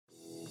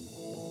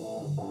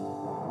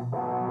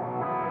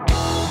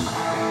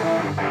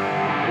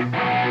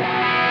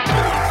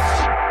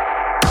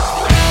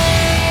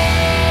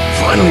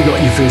finally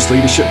got your first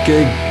leadership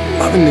gig,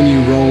 loving the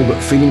new role,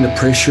 but feeling the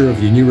pressure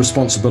of your new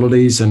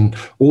responsibilities and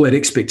all that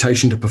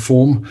expectation to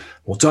perform?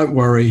 Well, don't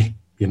worry,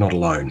 you're not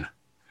alone.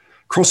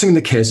 Crossing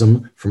the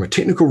chasm from a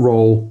technical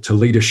role to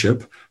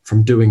leadership,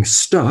 from doing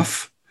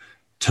stuff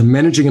to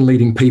managing and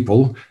leading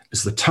people,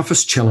 is the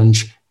toughest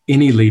challenge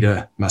any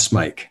leader must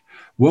make.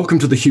 Welcome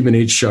to the Human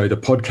Edge Show, the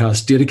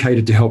podcast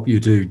dedicated to help you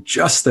do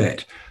just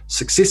that,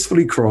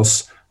 successfully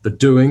cross the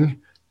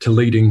doing to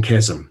leading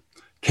chasm.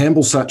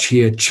 Campbell Such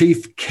here,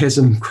 Chief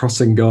Chasm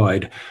Crossing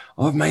Guide.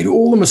 I've made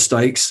all the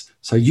mistakes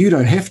so you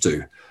don't have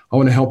to. I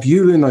want to help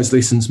you learn those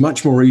lessons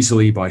much more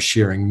easily by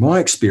sharing my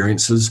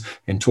experiences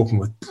and talking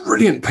with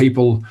brilliant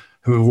people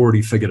who have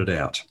already figured it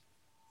out.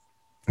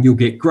 You'll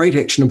get great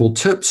actionable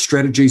tips,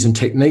 strategies, and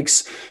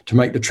techniques to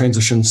make the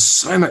transition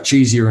so much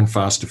easier and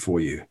faster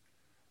for you.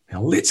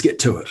 Now let's get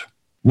to it.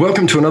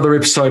 Welcome to another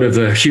episode of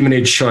the Human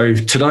Edge Show.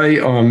 Today,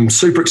 I'm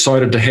super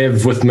excited to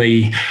have with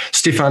me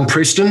Stefan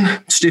Preston.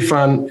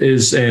 Stefan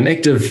is an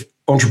active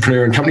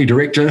entrepreneur and company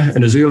director.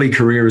 In his early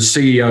career as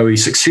CEO, he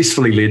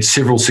successfully led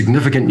several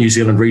significant New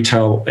Zealand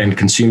retail and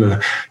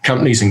consumer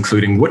companies,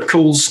 including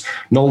Whitcoulls,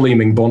 Noel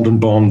Leeming, Bond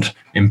 & Bond,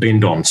 and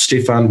Bendon.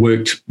 Stefan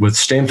worked with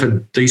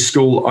Stanford,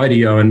 D-School,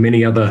 IDEO, and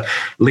many other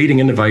leading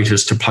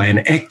innovators to play an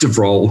active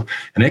role,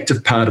 an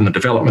active part in the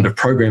development of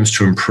programs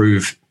to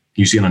improve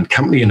New Zealand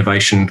company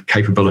innovation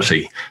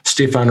capability.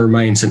 Stefan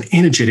remains an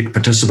energetic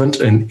participant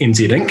in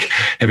NZ Inc.,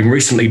 having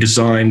recently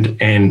designed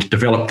and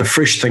developed the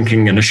Fresh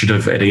Thinking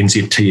initiative at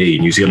NZTE,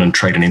 New Zealand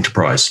Trade and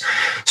Enterprise.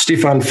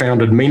 Stefan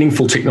founded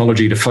Meaningful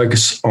Technology to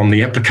focus on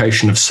the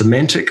application of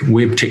semantic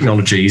web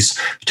technologies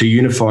to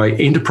unify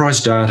enterprise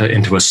data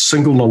into a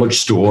single knowledge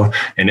store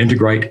and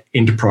integrate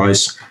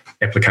enterprise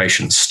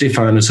applications.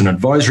 Stefan is an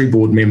advisory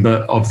board member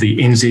of the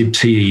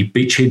NZTE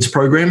Beachheads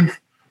program.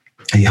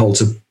 He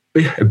holds a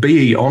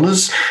BE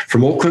Honours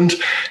from Auckland,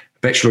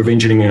 Bachelor of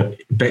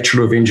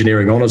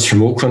Engineering Honours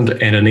from Auckland,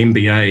 and an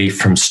MBA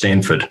from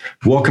Stanford.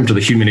 Welcome to the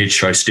Human Edge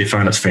Show,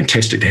 Stefan. It's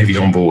fantastic to have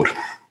you on board.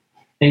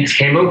 Thanks,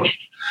 Campbell.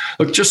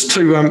 Look, just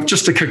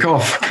to kick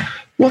off,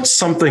 what's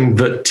something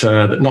that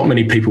not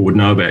many people would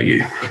know about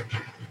you?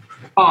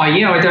 Oh,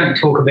 yeah, I don't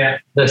talk about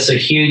this a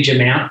huge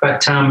amount,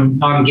 but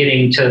I'm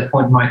getting to the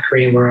point in my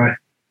career where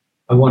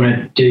I want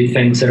to do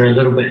things that are a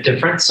little bit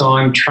different. So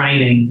I'm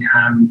training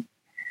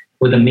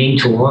with a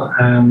mentor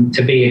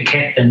to be a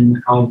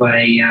captain of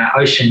a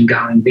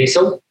ocean-going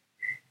vessel.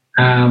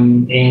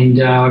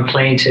 And I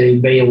plan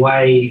to be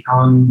away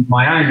on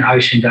my own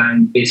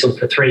ocean-going vessel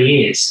for 3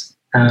 years,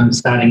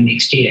 starting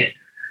next year.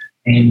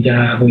 And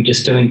we're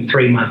just doing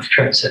 3-month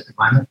trips at the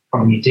moment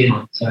from New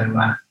Zealand. So,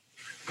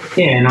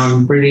 and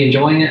I'm really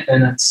enjoying it,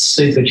 and it's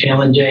super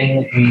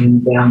challenging.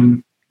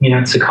 And,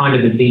 it's the kind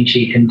of adventure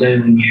you can do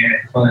when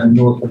you're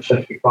north of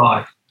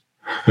 55.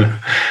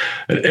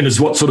 And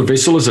what sort of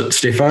vessel is it,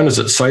 Stefan? Is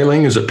it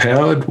sailing? Is it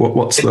powered?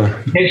 What's the...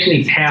 It's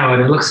actually powered.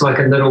 It looks like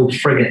a little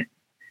frigate.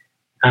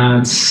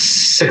 It's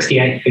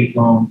 68 feet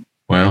long.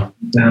 Wow.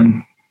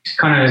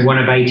 Kind of one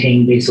of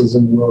 18 vessels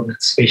in the world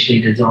that's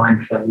specially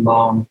designed for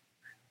long,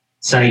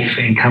 safe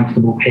and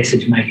comfortable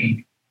passage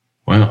making.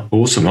 Wow,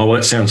 awesome. Oh, well,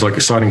 that sounds like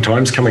exciting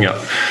times coming up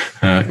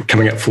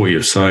for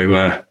you. So,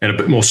 and a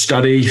bit more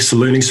study, so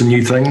learning some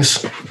new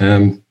things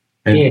and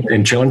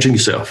challenging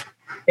yourself.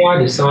 Yeah,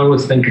 I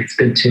always think it's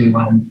good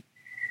to,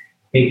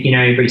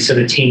 every sort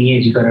of 10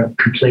 years, you've got to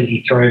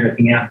completely throw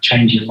everything out and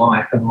change your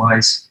life.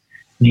 Otherwise,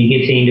 you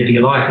get to the end of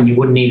your life and you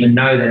wouldn't even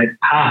know that it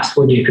passed,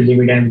 would you? Because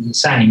every day was the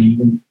same. You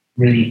wouldn't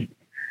really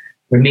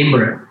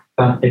remember it.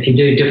 But if you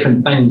do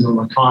different things all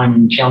the time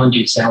and challenge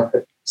yourself,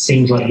 it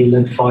seems like you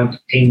live 5 to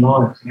 10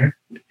 lives,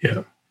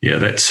 Yeah. Yeah,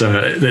 that's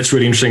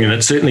really interesting, and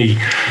it's certainly,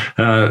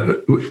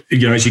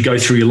 as you go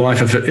through your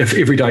life, if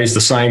every day is the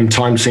same,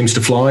 time seems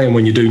to fly, and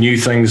when you do new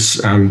things,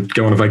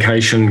 go on a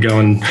vacation, go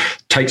and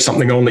take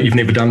something on that you've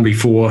never done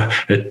before,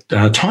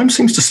 time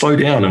seems to slow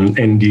down,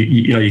 and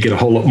you get a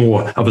whole lot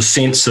more of a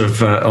sense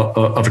of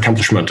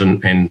accomplishment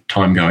and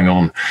time going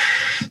on.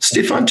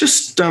 Stefan,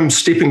 just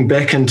stepping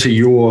back into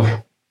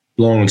your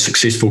long and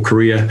successful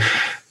career,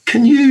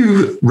 can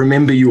you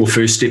remember your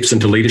first steps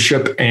into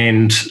leadership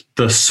and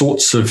the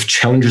sorts of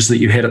challenges that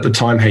you had at the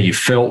time, how you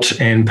felt,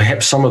 and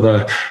perhaps some of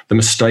the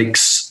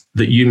mistakes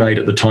that you made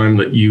at the time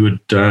that you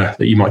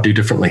might do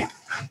differently?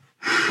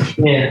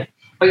 Yeah,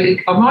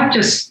 I might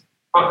just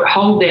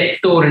hold that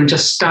thought and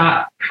just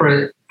start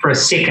for a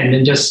second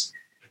and just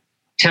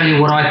tell you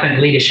what I think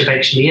leadership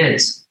actually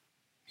is.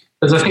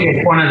 Because I think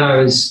it's one of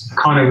those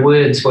kind of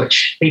words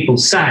which people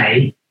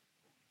say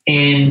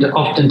and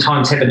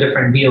oftentimes have a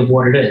different view of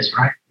what it is,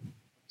 right?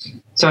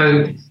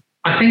 So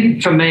I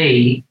think for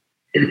me,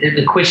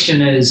 the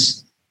question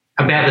is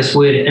about this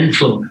word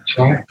influence,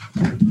 right?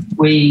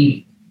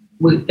 We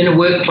in a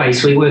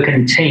workplace, we work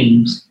in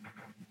teams,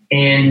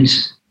 and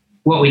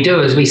what we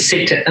do is we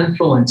seek to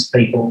influence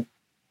people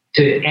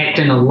to act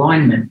in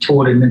alignment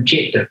toward an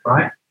objective,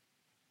 right?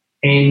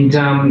 And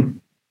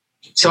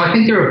so I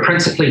think there are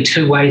principally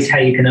 2 ways how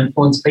you can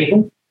influence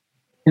people.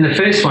 And the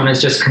first one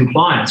is just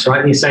compliance,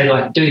 right? You say,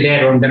 like, do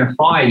that or I'm going to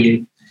fire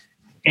you.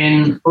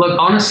 And look,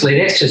 honestly,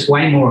 that's just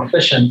way more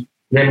efficient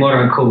than what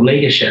I call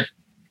leadership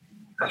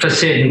for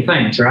certain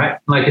things, right?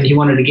 Like if you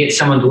wanted to get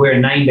someone to wear a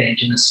name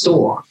badge in a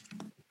store,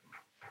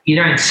 you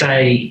don't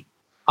say,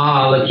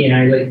 oh, look,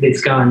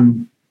 let's go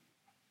and,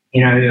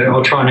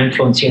 I'll try and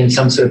influence you in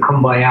some sort of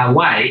kumbaya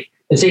way.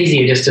 It's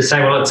easier just to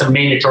say, well, it's a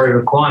mandatory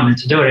requirement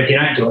to do it. If you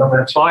don't do it, I'm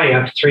going to fire you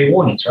after 3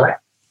 warnings, right?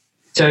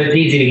 So it's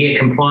easy to get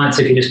compliance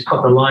if you just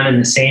put the line in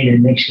the sand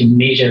and actually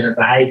measure the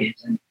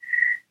behaviours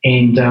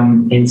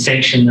and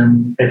sanction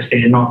them if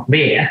they're not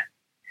there.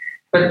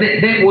 But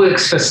that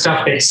works for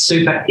stuff that's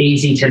super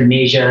easy to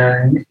measure.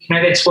 And,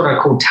 that's what I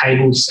call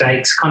table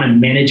stakes, kind of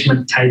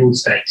management table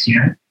stakes,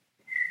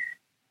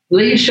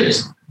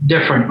 Leadership's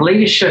different.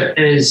 Leadership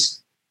is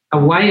a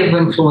way of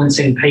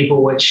influencing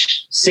people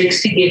which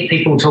seeks to get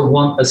people to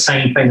want the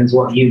same thing as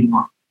what you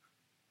want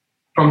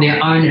from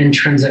their own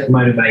intrinsic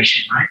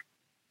motivation, right?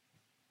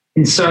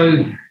 And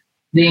so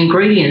the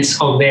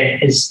ingredients of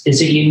that is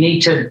that you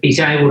need to be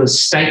able to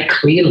state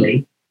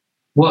clearly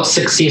what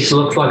success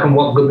looks like and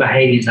what good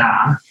behaviours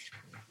are.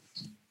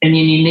 And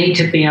then you need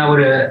to be able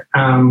to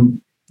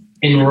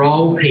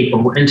enroll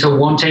people into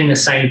wanting the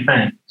same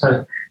thing.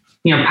 So,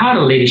 part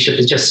of leadership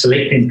is just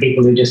selecting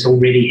people who just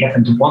already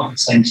happen to want the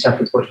same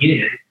stuff as what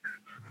you do.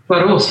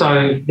 But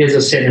also there's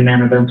a certain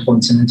amount of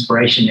influence and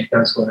inspiration that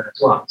goes with it as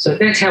well. So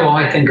that's how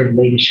I think of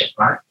leadership,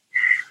 right?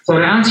 So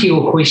to answer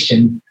your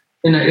question,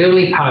 in the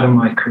early part of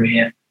my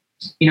career,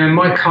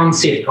 my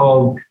concept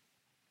of,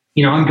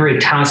 I'm very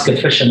task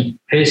efficient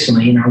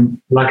personally.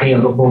 I'm lucky I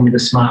got born with a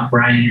smart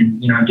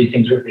brain and, I do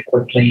things really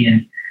quickly.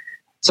 And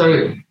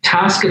so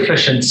task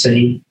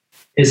efficiency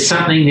is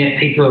something that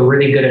people are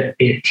really good at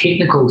their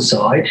technical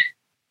side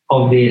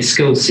of their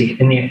skill set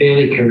in their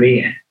early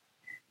career.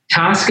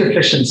 Task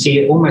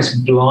efficiency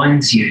almost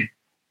blinds you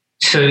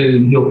to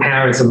your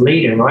power as a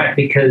leader, right?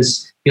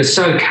 Because you're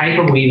so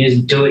capable, you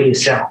just do it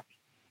yourself.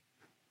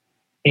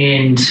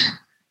 And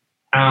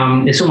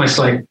it's almost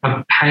like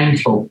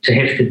painful to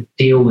have to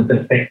deal with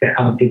the fact that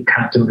other people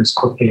can't do it as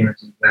quickly or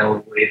as well or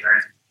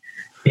whatever.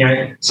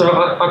 So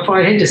if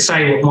I had to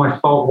say what my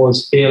fault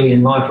was early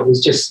in life, it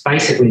was just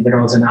basically that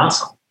I was an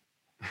arsehole.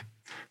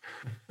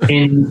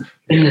 And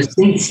in the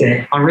sense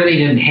that I really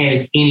didn't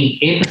have any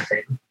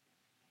empathy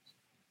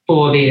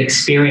for the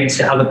experience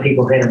that other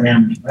people had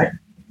around me, right?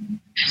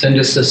 So I'm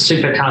just a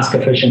super task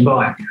efficient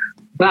guy.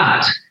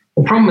 But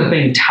the problem with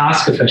being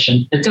task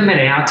efficient, it doesn't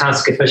matter how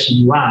task efficient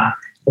you are,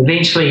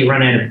 eventually you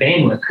run out of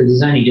bandwidth because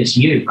it's only just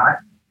you, right?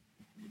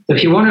 So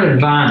if you want to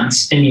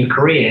advance in your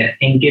career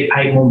and get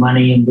paid more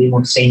money and be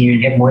more senior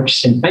and have more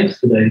interesting things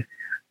to do,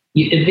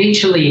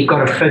 eventually you've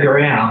got to figure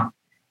out,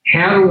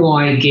 how do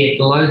I get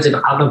loads of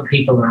other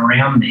people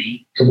around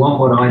me to want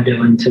what I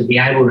do and to be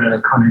able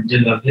to kind of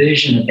do a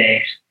version of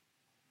that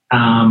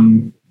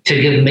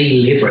to give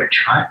me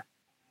leverage, right?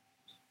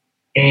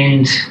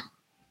 And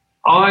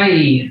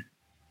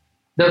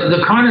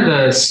the kind of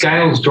the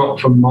scales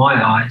dropped from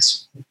my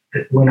eyes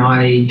when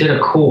I did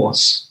a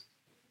course.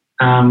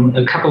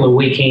 A couple of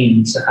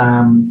weekends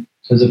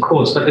was a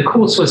course, but the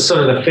course was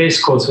sort of, the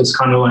first course was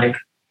kind of like,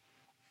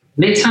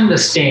 let's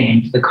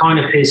understand the kind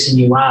of person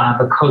you are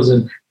because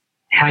of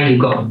how you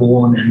got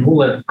born and all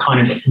the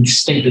kind of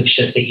instinctive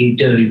shit that you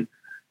do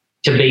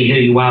to be who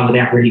you are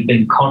without really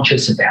being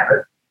conscious about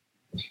it.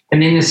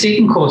 And then the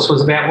second course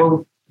was about,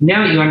 well,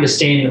 now that you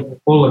understand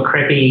all the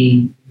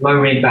crappy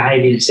low-rent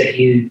behaviours that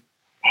you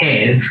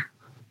have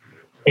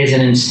as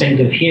an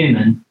instinctive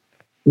human,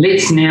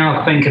 let's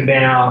now think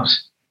about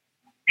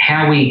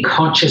how we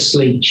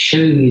consciously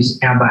choose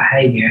our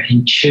behaviour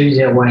and choose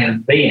our way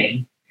of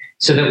being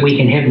so that we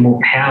can have more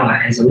power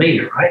as a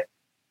leader, right?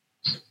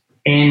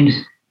 And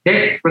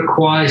that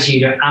requires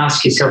you to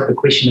ask yourself the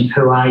question of,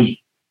 who are you?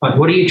 Like,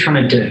 what are you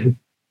trying to do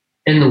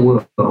in the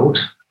world?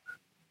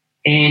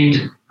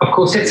 And of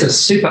course, that's a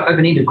super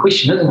open-ended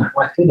question, isn't it?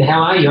 Like, who the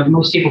hell are you?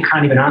 Most people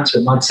can't even answer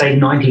it. I'd say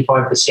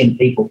 95% of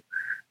people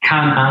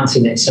can't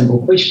answer that simple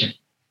question.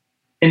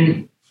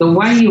 And the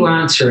way you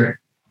answer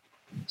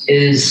it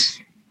is,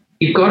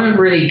 you've got to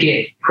really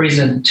get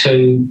present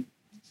to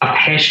a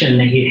passion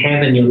that you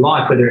have in your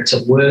life, whether it's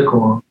at work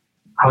or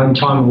home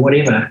time or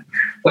whatever.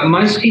 But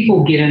most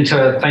people get into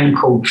a thing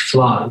called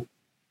flow.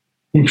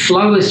 And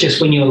flow is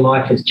just when your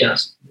life is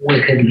just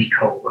wickedly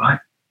cool, right?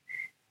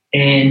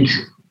 And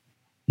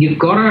you've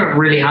got to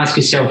really ask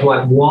yourself,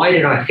 like, why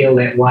did I feel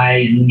that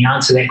way? And when you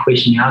answer that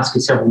question, you ask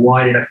yourself,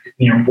 why did I,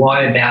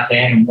 why about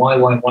that? And why,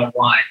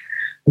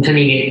 until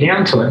you get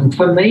down to it. And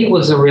for me, it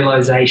was a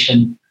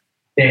realization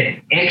that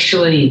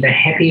actually the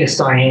happiest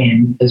I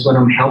am is when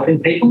I'm helping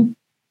people.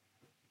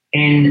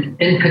 And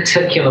in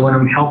particular, when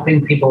I'm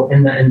helping people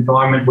in the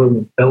environment where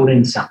we're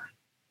building something,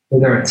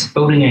 whether it's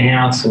building a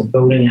house or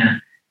building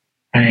a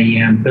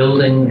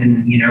building.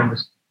 And, it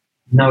was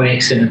no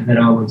accident that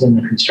I was in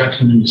the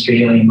construction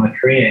industry early in my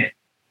career.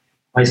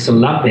 I used to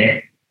love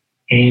that.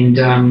 And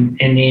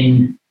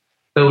then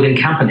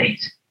building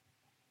companies.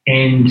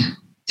 And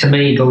to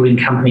me, building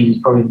companies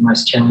is probably the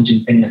most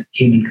challenging thing that a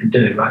human could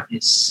do, right?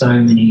 There's so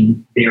many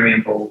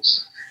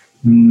variables,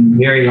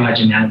 very large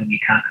amount of them you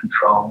can't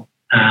control.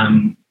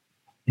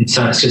 And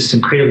so it's just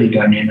incredibly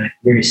dynamic,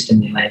 very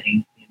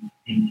stimulating,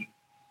 and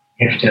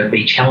you have to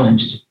be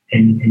challenged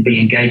and be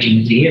engaging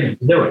as a human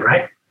to do it,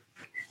 right?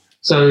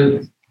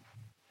 So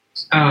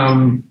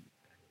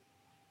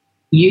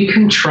you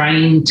can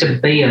train to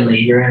be a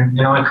leader,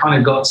 and I kind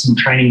of got some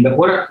training, but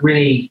what it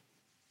really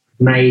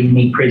made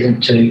me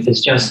present to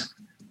is just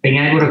being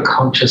able to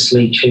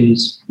consciously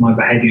choose my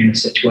behaviour in a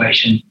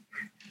situation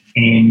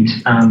and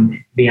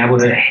be able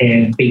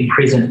to be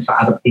present for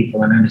other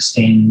people and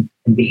understand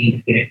and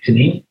be empathetic to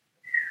them.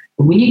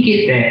 But when you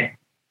get that,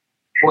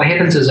 what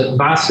happens is it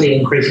vastly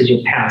increases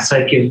your power. So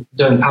if you're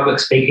doing public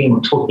speaking or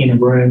talking in a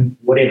room,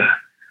 whatever,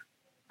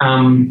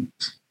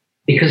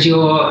 because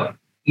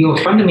you're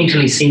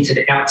fundamentally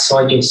centered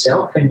outside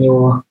yourself and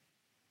you're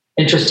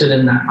interested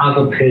in the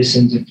other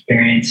person's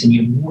experience and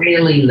you're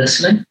really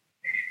listening.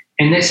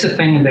 And that's the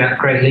thing about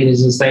great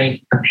leaders is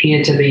they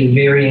appear to be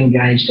very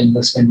engaged and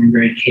listening and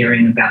very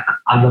caring about the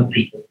other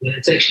people.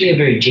 It's actually a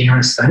very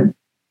generous thing.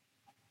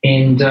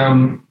 And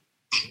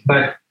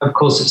but of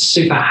course it's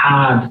super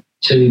hard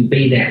to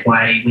be that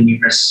way when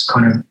you're just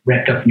kind of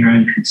wrapped up in your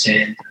own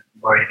concerns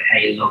and worried about how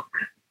you look,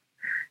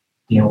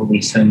 all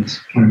these things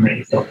kind of make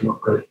yourself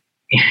look good.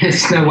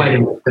 There's no way to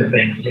look good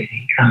being a leader.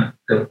 You can't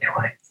do it that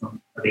way. It's not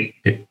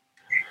really.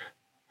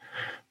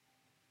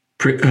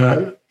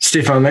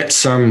 Stefan,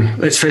 that's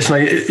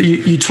fascinating.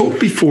 You talked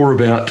before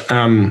about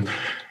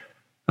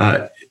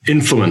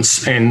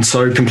influence, and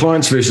so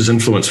compliance versus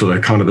influence were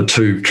kind of the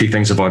two key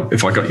things, if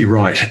I got you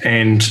right.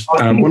 And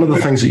one of the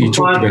things that you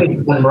talked about,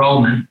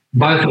 enrollment,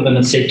 both of them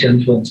are set to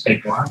influence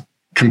people, right?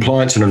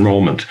 Compliance and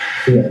enrollment.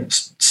 Yeah.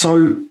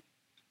 So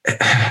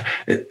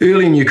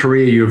early in your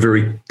career, you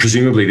were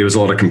presumably there was a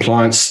lot of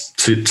compliance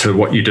to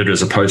what you did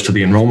as opposed to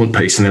the enrollment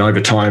piece, and then over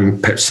time,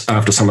 perhaps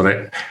after some of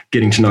that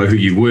getting to know who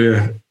you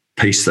were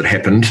piece that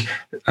happened,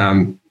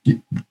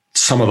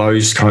 some of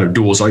those kind of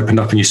doors opened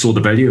up and you saw the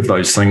value of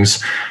those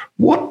things.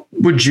 What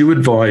would you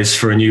advise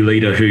for a new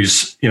leader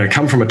who's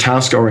come from a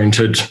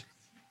task-oriented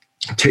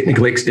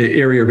technical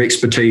area of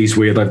expertise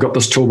where they've got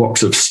this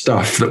toolbox of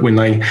stuff that when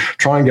they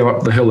try and go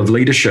up the hill of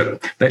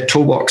leadership, that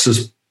toolbox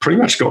has pretty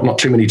much got not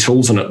too many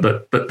tools in it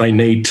that they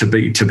need to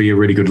be a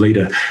really good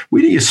leader?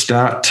 Where do you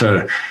start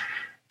to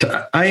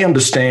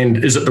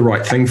understand, is it the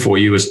right thing for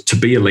you as to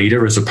be a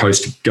leader as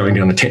opposed to going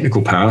down a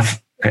technical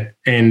path?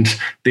 And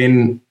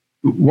then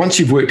once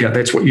you've worked out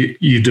that's what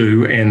you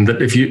do, and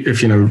that if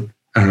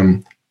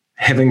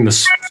having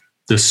this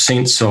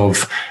sense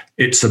of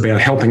it's about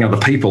helping other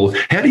people,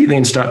 how do you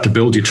then start to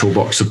build your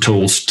toolbox of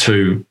tools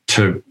to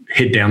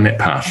head down that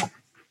path?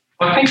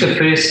 I think the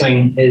first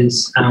thing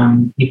is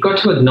you've got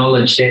to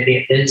acknowledge that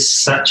there is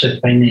such a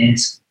thing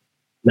as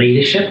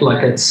leadership,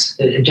 like it's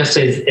just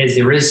as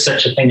there is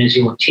such a thing as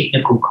your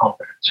technical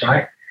competence,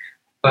 right?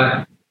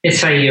 But let's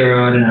say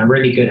you're a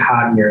really good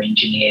hardware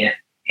engineer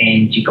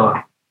and you've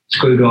got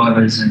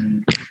screwdrivers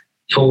and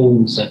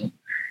tools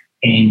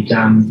and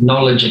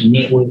knowledge of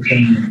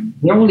networking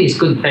and all these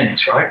good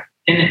things, right?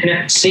 And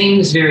it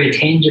seems very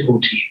tangible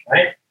to you,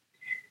 right?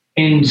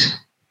 And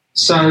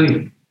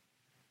so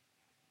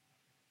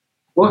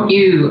what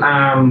you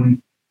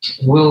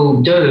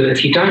will do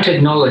if you don't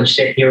acknowledge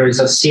that there is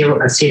a set of,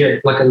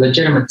 like a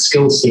legitimate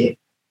skill set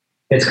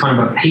that's kind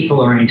of a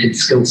people-oriented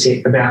skill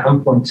set about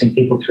influencing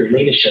people through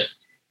leadership,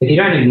 if you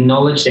don't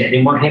acknowledge that,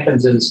 then what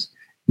happens is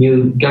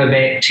you go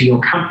back to your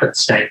comfort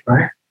state,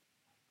 right?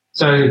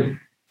 So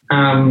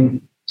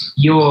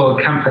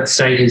your comfort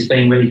state is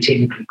being really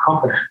technically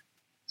competent.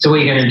 So what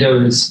you're going to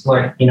do is to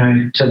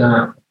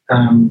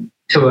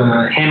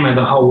a hammer,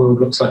 the whole world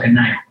looks like a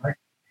nail, right?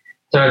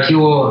 So if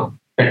you're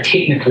a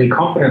technically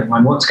competent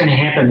one, what's going to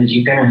happen is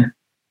you're going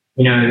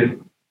to,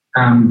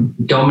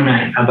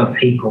 dominate other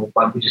people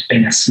by just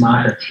being a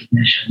smarter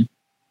technician.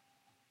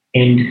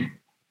 And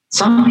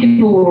some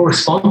people will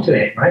respond to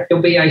that, right?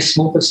 There'll be a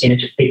small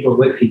percentage of people who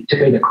work for you,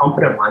 particularly the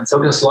competent ones.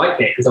 They'll just like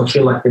that because they'll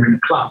feel like they're in a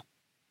club.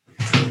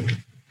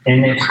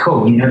 And that's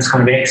cool. It's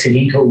kind of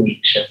accidental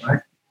leadership,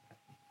 right?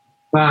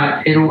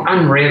 But it'll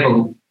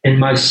unravel in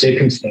most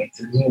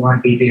circumstances. It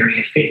won't be very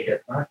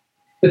effective, right?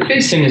 The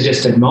first thing is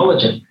just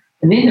acknowledge it.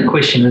 And then the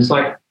question is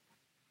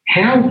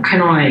how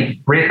can I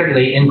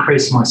rapidly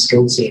increase my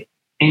skill set?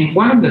 And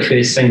one of the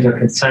first things I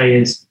could say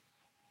is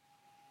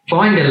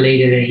find a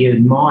leader that you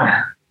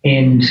admire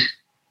and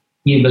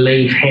you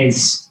believe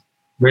has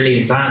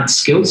really advanced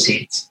skill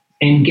sets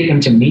and get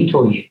them to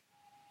mentor you.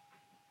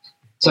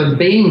 So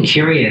being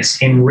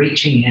curious and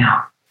reaching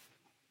out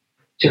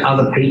to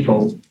other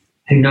people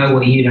who know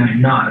what you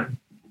don't know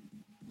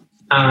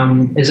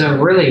is a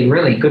really,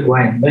 really good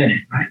way of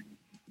learning, right?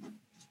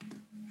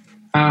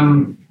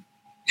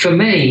 For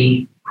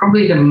me,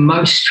 probably the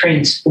most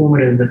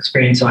transformative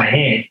experience I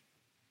had,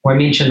 I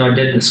mentioned I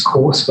did this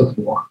course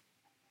before.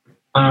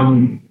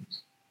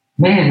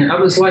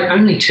 It was like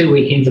only 2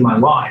 weekends of my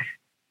life.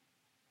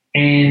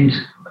 And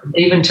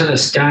even to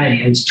this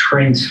day, it's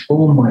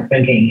transformed my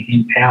thinking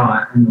and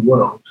power in the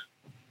world.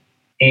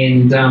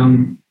 And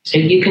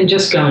you can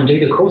just go and do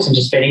the course in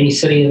just about any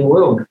city in the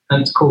world.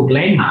 And it's called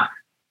Landmark.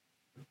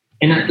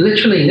 And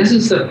literally, this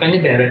is the thing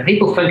about it.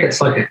 People think it's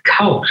like a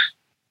cult.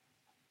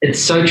 It's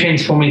so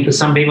transforming for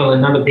some people,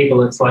 and other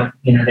people it's like,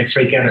 they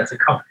freak out. It's a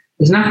cult.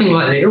 There's nothing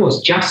like that at all.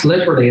 It's just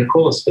literally a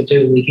course for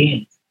 2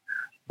 weekends.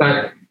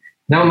 But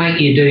they'll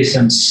make you do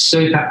some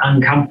super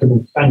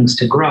uncomfortable things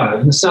to grow.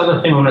 And this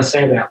other thing I want to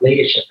say about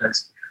leadership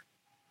is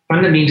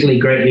fundamentally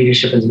great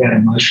leadership is about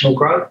emotional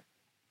growth.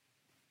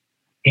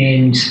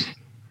 And,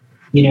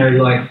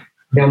 like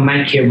they'll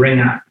make you ring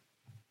up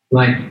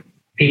like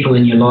people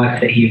in your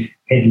life that you've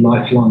had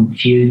lifelong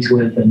feuds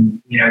with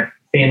and,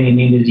 family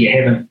members you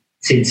haven't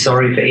said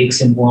sorry for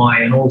X and Y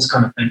and all this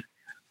kind of thing.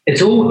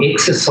 It's all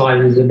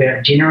exercises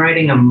about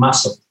generating a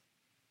muscle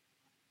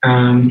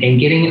and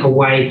getting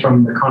away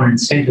from the kind of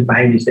instinctive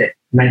behaviours that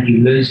make you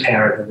lose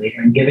power as a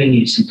leader and giving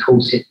you some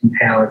tool sets and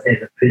powers as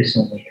a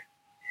personal leader.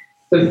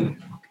 So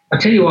I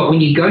tell you what,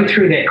 when you go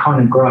through that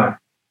kind of growth,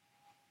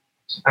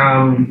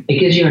 it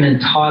gives you an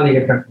entirely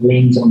different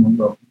lens on the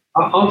world.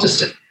 I'll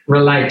just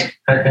relate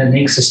an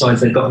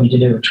exercise they got me to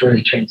do which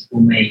really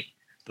transformed me.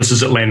 This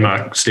is at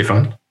Landmark,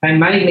 Stefan. They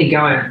made me go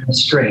out in the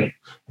street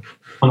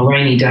on a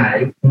rainy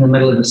day in the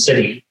middle of the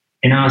city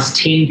and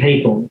ask 10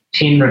 people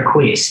 10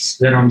 requests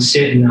that I'm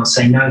certain they'll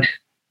say no to.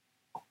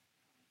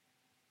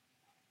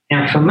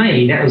 Now, for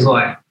me, that was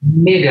like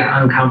mega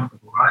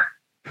uncomfortable, right?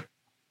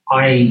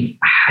 I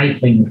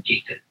hate being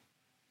rejected.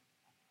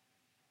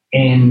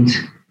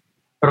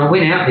 But I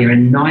went out there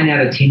and 9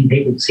 out of 10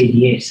 people said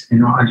yes,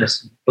 and it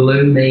just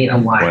blew me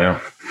away.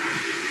 Wow.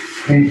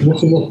 And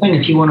this is the thing,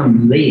 if you want to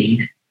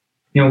lead,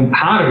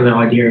 part of the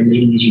idea of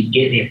leading is you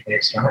get there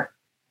first, right?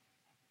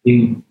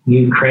 You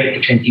create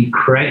the trend, you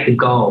create the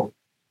goal,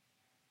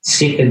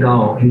 set the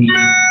goal, and you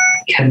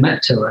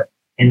commit to it,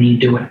 and then you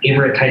do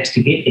whatever it takes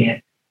to get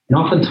there. And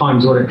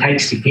oftentimes what it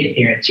takes to get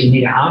there is you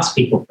need to ask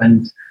people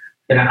things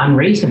that are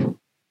unreasonable.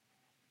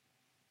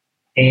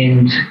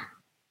 And,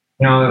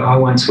 I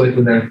once worked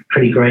with a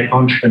pretty great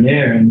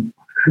entrepreneur and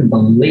I couldn't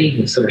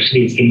believe the sort of shit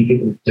he was getting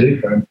people to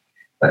do for him.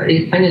 But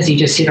the thing is, he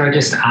just said, I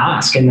just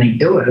ask and they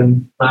do it.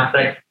 And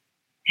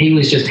he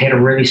was just had a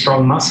really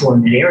strong muscle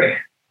in that area.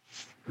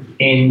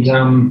 And,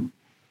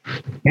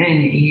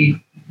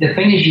 the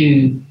thing is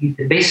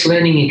the best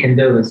learning you can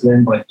do is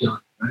learn by doing,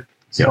 right?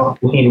 So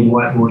not looking at a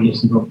whiteboard,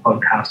 listen to a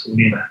podcast or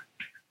whatever.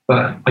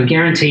 But I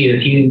guarantee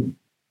you,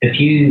 if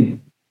you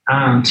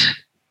aren't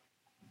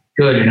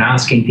good at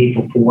asking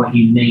people for what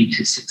you need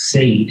to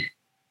succeed,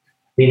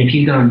 then if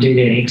you go and do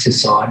that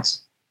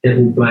exercise, it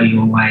will blow you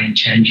away and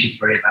change you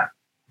forever.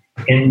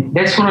 And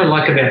that's what I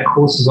like about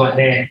courses like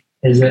that,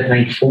 is that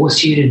they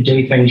force you to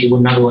do things you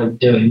wouldn't otherwise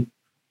do.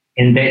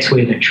 And that's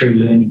where the true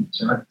learning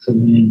is, right? So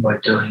learning by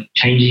doing. It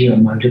changes you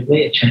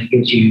emotively. It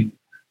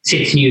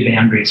sets new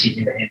boundaries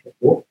you never had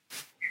before.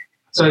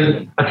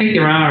 So I think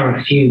there are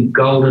a few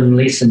golden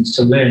lessons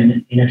to learn.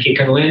 And if you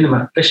can learn them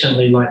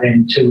efficiently like that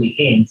in 2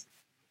 weekends,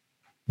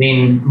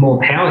 then more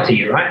power to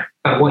you, right?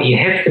 But what you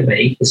have to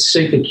be is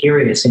super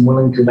curious and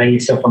willing to lay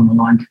yourself on the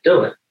line to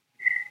do it.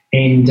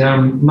 And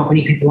not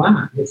many people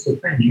are. That's the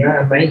thing.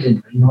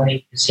 Amazingly,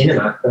 90% of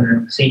us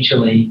are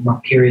essentially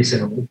not curious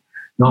at all,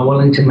 not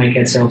willing to make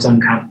ourselves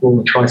uncomfortable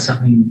or try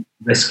something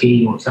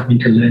risky or something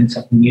to learn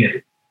something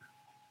new.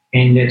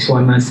 And that's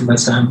why most of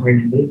us aren't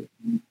ready to do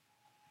it.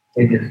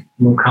 They're just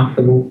more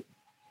comfortable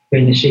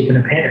being a sheep in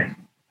a paddock.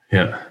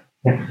 Yeah.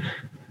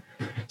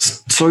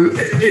 So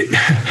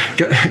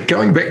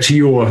going back to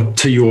your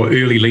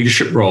early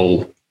leadership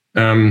role,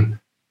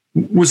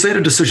 was that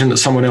a decision that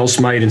someone else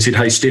made and said,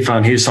 hey,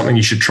 Stefan, here's something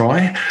you should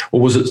try? Or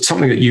was it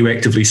something that you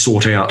actively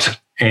sought out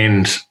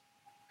and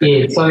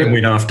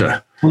went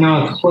after? When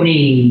I was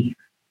 22,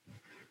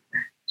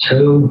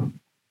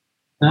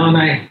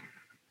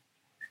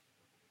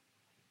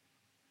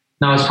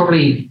 I was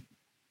probably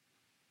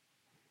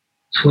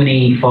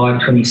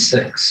 25,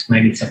 26,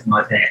 maybe something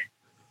like that.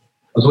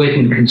 I was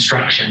working in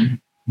construction.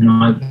 And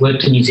I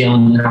worked in New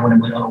Zealand and I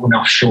went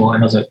offshore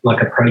and I was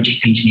like a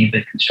project engineer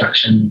for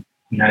construction,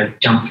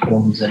 jump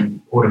forms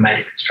and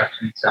automated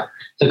construction and stuff.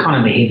 So kind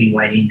of the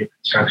heavyweight end of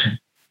construction.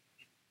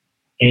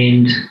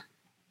 And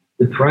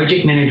the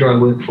project manager I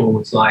worked for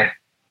was like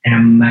an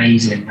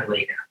amazing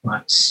leader,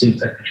 like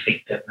super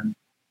effective,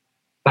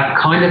 but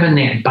kind of in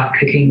that butt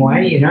kicking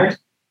way,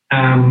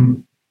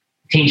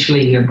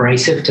 potentially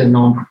abrasive to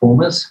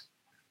non-performers.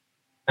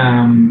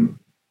 I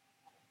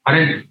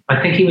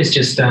think he was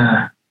just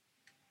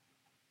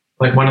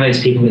like one of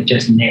those people that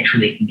just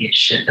naturally can get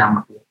shit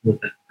done with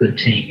a good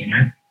team,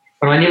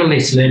 But I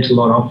nevertheless learned a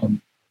lot of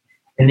him.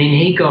 And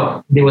then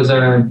there was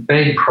a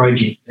big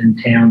project in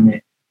town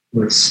that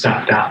was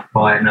stuffed up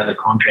by another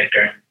contractor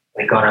and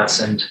they got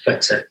us in to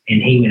fix it.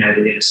 And he went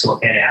over there to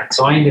sort that out.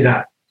 So I ended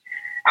up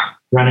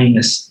running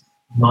this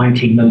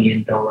 $90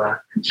 million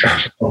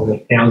construction for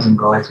 1,000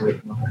 guys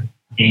working on it.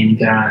 And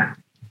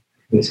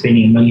we were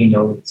spending $1 million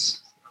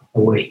a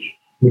week,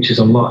 which is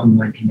a lot in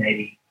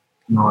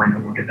 1989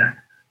 or whatever.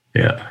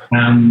 Yeah.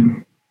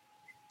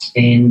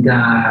 And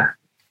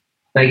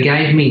they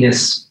gave me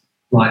this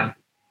like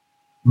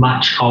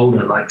much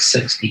older, like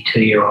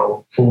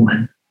 62-year-old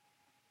foreman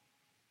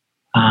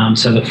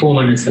So the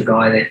foreman is the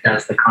guy that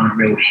does the kind of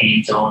real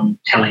hands-on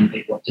telling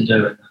people what to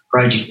do, and the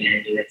project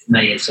manager, that's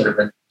me, is sort of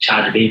in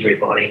charge of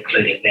everybody,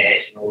 including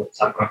that and all the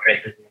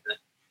subcontractors.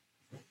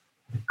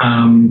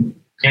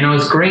 And I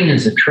was green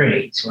as the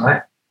trees,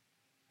 right?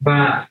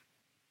 But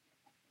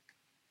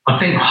I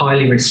think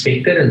highly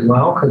respected as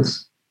well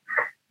because,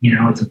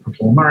 as a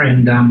performer.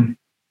 And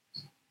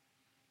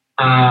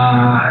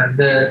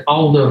the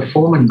older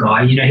foreman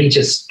guy, he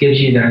just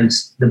gives you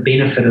the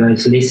benefit of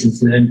those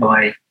lessons learned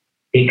by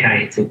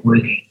decades of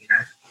working,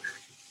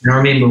 And I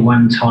remember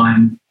one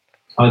time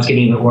I was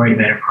getting a bit worried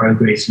about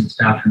progress and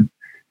stuff, and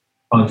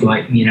I was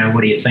like,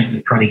 what do you think?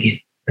 We'd probably get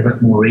a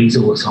bit more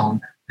resource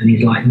on. And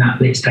he's like, no,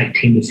 let's take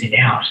 10%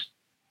 out.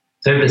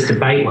 So this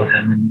debate with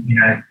him, and,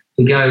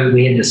 we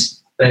had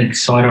this big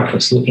side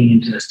office looking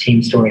into this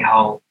 10-story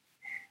hole,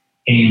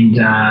 and,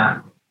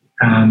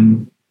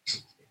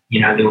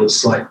 there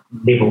was like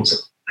levels of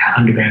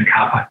underground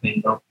car park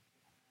being built.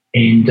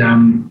 And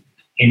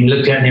we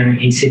looked out there and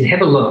he said,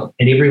 have a look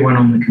at everyone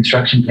on the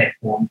construction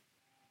platform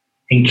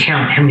and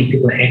count how many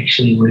people are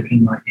actually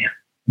working right now.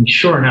 And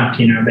sure enough,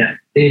 about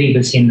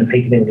 30% of the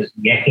people that were just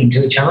yakking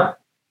to each other.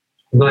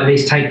 Like,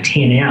 let's take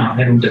 10 out,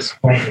 that'll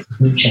just break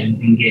the tension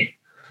and get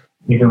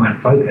everyone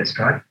focused,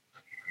 right?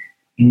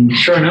 And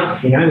sure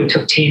enough, we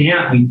took 10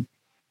 out, we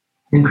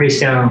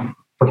increased our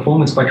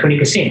performance by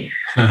 20%.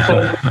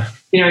 So,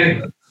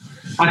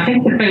 I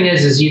think the thing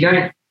is you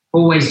don't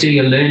always do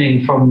your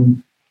learning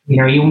from,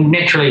 you'll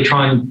naturally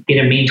try and get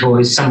a mentor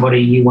who's somebody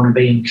you want to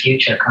be in the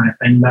future kind of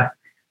thing. But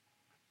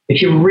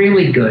if you're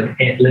really good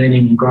at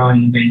learning and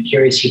growing and being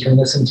curious, you can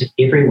listen to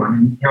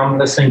everyone. And I'm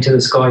listening to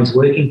this guy who's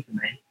working for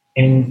me,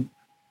 and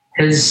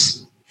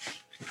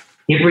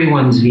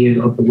everyone's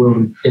view of the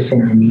world is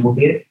different from your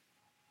view.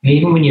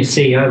 Even when you're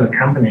CEO of a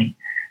company,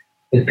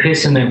 the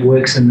person that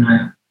works in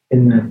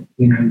the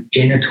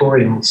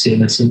janitorial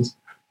services,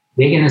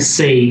 they're going to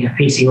see a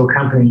piece of your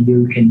company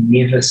you can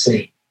never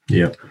see.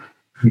 Yeah.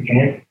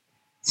 Okay.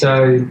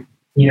 So,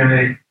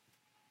 you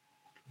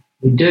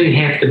do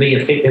have to be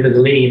effective as a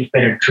leader. You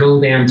better drill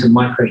down to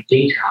micro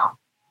detail.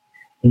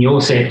 And you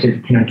also have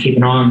to, keep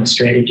an eye on the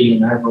strategy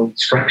and the overall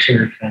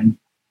structure of things.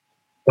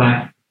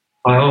 But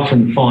I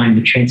often find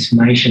the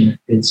transformation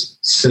is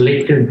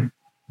selective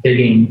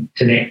digging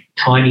to that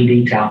tiny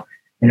detail.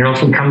 And it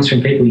often comes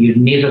from people you'd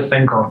never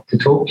think of to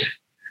talk to,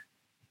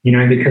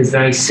 because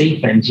they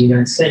see things you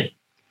don't see.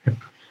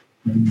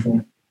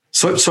 And,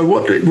 So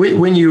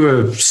when you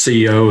were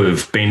CEO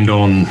of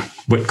Bend-On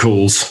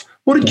Whitcoulls,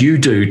 what did you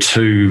do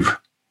to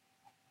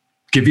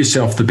give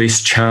yourself the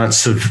best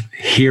chance of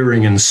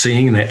hearing and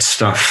seeing that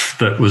stuff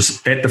that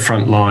was at the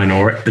front line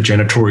or at the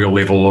janitorial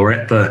level or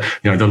at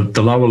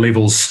the lower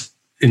levels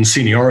in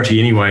seniority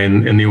anyway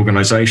in the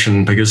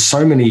organisation? Because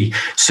so many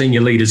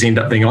senior leaders end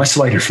up being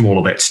isolated from all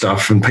of that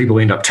stuff, and people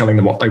end up telling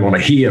them what they want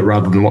to hear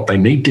rather than what they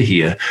need to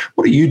hear.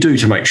 What do you do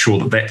to make sure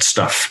that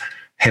stuff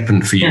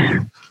happened for you?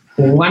 Yeah.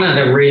 Well, one of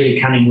the really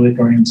cunning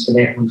workarounds for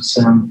that was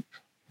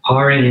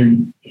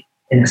hiring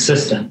an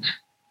assistant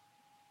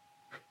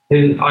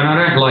who, and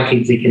I don't like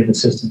executive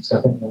assistants.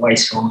 I think they're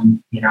wasteful,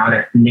 and I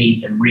don't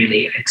need them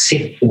really,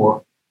 except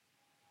for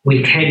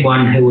we had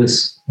one who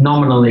was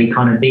nominally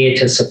kind of there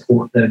to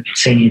support the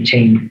senior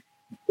team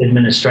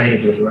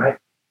administratively, right?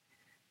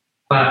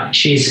 But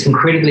she's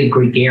incredibly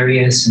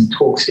gregarious and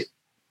talks to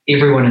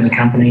everyone in the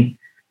company.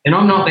 And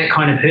I'm not that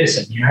kind of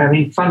person,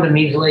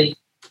 fundamentally,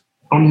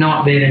 I'm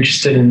not that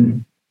interested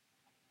in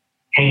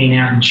hanging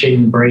out and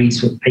shooting the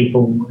breeze with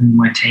people in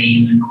my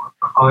team. And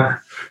I'm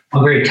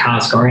very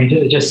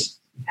task-oriented, just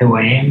who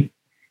I am.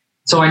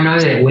 So I know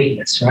that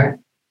weakness, right?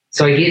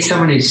 So I get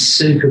someone who's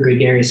super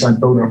gregarious, I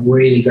build a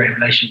really great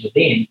relationship with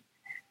them.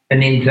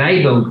 And then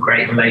they build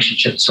great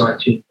relationships right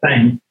through the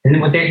thing. And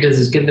then what that does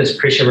is give this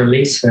pressure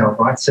release valve,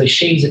 right? So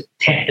she's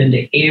tapped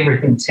into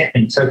everything that's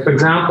happening. So, for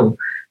example,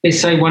 let's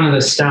say one of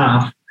the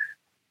staff,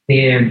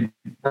 their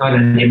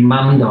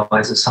mum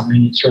dies or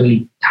something, it's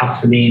really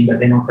tough for them, but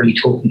they're not really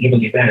talking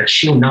heavily about it.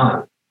 She'll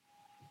know.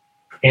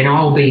 And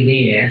I'll be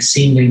there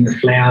sending the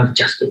flowers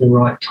just at the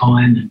right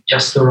time and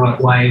just the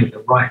right way with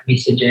the right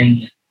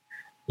messaging,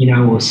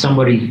 or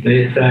somebody's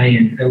birthday,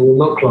 and it will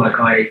look like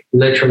I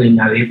literally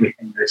know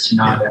everything there is to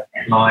know about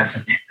that life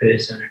and that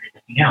person and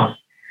everything else.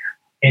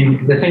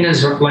 And the thing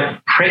is,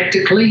 like,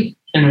 practically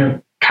in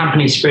a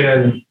company spread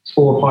over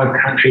 4 or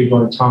 5 countries by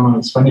the time I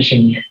was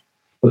finishing it,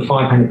 with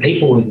 500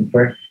 people working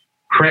for it,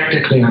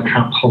 practically I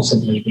can't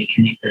possibly be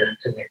connected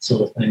into that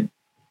sort of thing.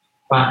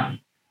 But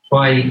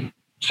by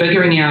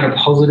figuring out a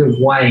positive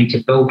way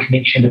to build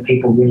connection to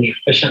people really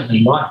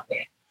efficiently like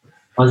that,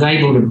 I was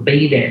able to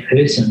be that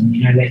person,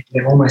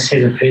 that almost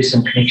has a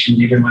personal connection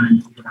with everyone in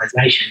the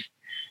organisation.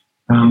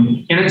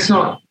 And it's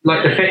not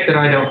like the fact that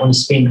I don't want to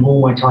spend all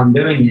my time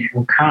doing that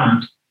or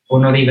can't, or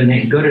not even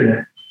that good at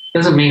it,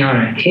 doesn't mean I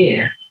don't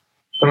care.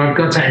 But I've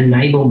got to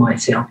enable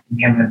myself to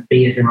be able to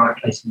be at the right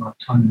place in my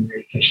time in a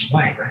very efficient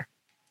way, right?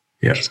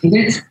 Yeah. So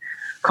that's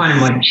kind of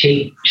my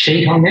cheat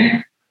sheet on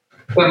that.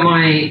 But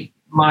my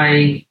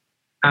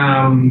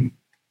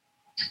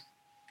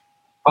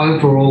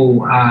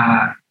overall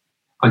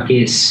I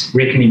guess,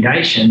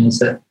 recommendation is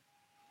that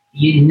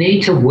you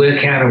need to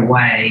work out a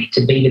way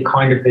to be the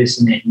kind of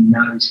person that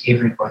knows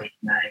everybody's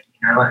name.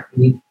 You know, like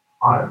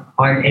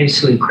I'm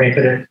absolutely crap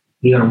at it.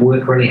 You got to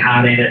work really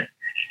hard at it.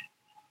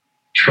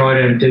 Try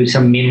to do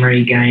some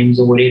memory games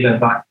or whatever,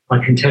 but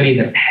I can tell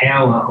you the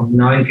power of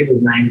knowing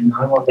people's names,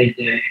 knowing what they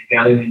do, and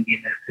valuing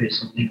them at a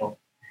personal level.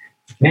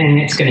 Man,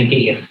 that's going to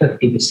get you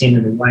 50%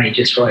 of the way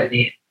just right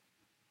there.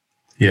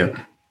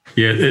 Yeah.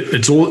 Yeah,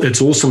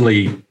 it's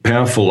awesomely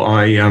powerful.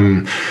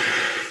 The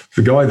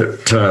guy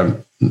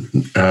that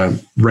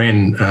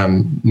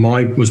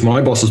was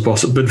my boss's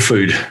boss at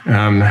Bidfood.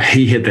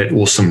 He had that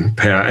awesome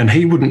power, and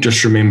he wouldn't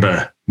just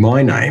remember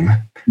my name;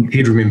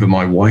 he'd remember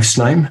my wife's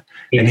name,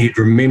 and he'd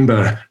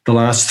remember the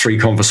last 3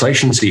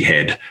 conversations he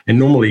had. And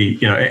normally,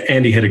 you know,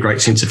 Andy had a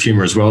great sense of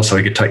humor as well, so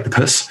he could take the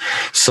piss.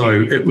 So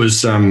it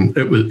was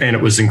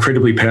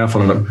incredibly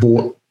powerful, and it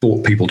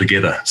brought people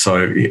together.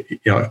 So, you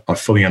know, I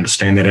fully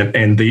understand that.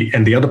 And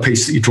the other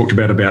piece that you talked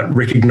about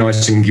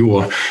recognizing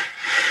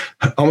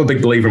I'm a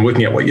big believer in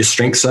working out what your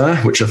strengths are,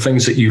 which are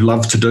things that you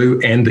love to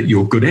do and that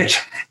you're good at.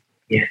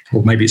 Yeah.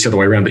 Or maybe it's the other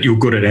way around, that you're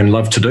good at and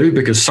love to do,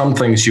 because some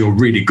things you're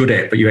really good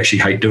at, but you actually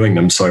hate doing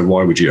them. So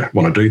why would you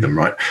want to do them,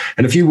 right?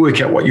 And if you work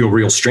out what your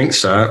real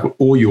strengths are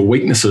or your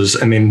weaknesses,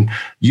 and then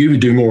you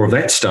do more of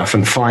that stuff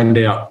and find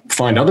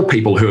other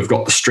people who have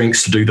got the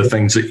strengths to do the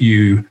things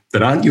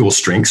that aren't your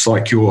strengths,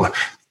 like your,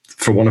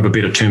 for want of a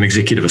better term,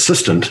 executive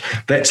assistant,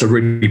 that's a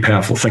really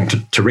powerful thing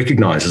to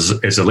recognize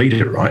as a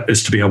leader, right?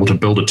 Is to be able to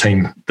build a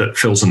team that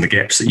fills in the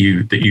gaps that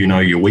you know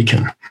you're weak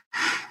in.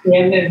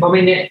 Yeah, I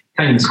mean, that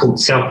thing is called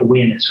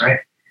self-awareness, right?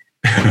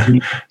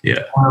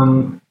 Yeah.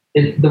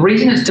 The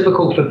reason it's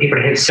difficult for people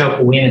to have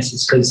self-awareness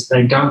is because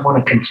they don't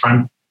want to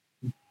confront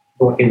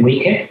what they're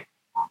weak at.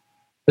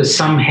 Because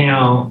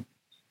somehow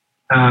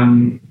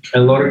a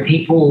lot of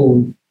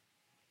people,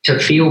 to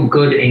feel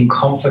good and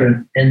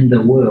confident in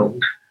the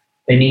world,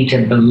 they need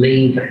to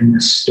believe in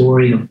the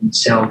story of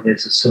themselves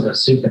as a sort of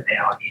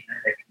superpower, you know,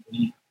 they can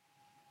win.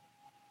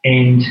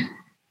 And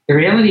the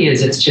reality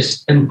is it's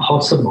just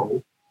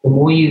impossible. The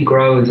more you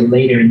grow as a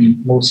leader and the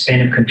more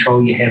span of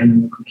control you have and the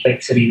more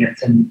complexity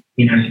that's in,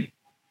 you know,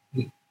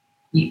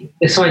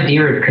 this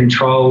idea of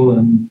control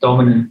and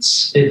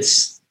dominance,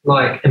 it's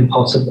like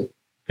impossible.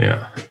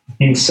 Yeah.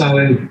 And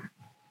so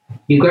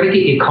you've got to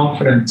get your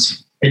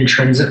confidence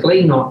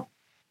intrinsically, not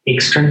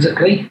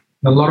extrinsically.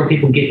 A lot of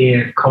people get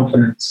their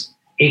confidence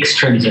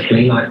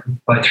extrinsically, like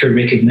by through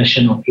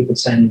recognition or people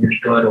saying they're really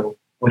good or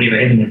whatever,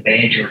 having a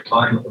badge or a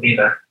title or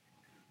whatever.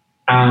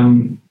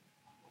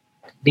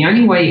 The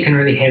only way you can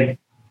really have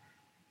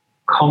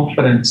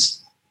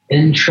confidence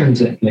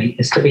intrinsically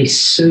is to be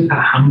super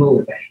humble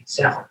about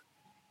yourself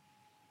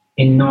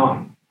and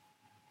not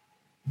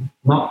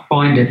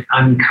find it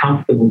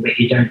uncomfortable that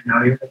you don't know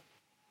everything.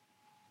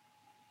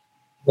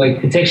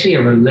 Like, it's actually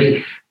a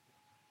relief,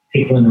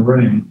 people in the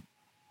room,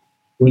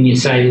 when you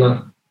say,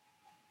 look,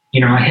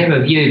 you know, I have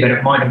a view, but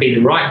it might not be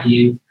the right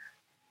view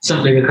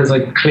simply because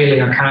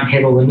clearly I can't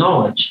have all the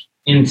knowledge.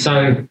 And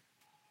so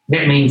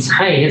that means,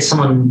 hey, here's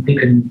someone who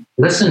can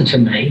listen to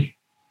me,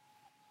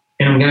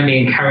 and I'm going to be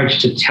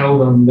encouraged to tell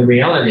them the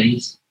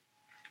realities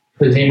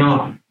because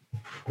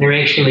they're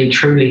actually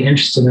truly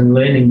interested in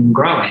learning and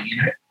growing, you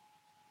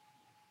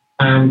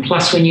know.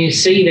 Plus, when you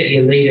see that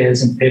your leader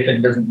isn't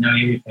perfect, doesn't know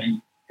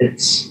everything,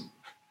 it's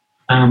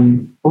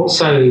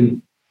also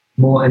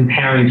more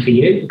empowering for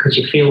you because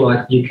you feel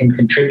like you can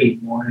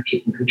contribute more, and if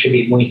you can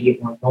contribute more, you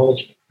get more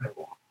knowledge.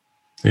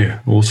 Yeah,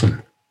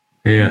 awesome.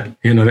 Yeah,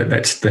 you know,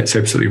 that's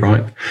absolutely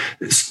right.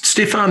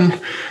 Stefan,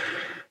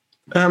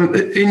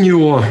 in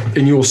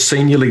your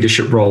senior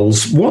leadership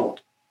roles, what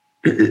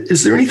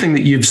is there anything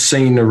that you've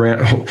seen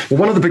around? Well,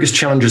 one of the biggest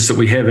challenges that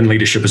we have in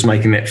leadership is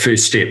making that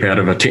first step out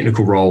of a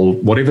technical role,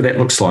 whatever that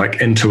looks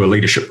like, into a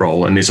leadership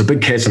role. And there's a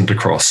big chasm to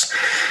cross.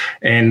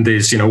 And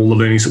there's, you know, all the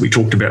learnings that we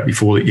talked about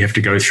before that you have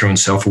to go through, and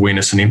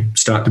self-awareness, and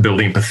start to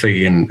build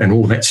empathy and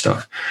all of that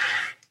stuff.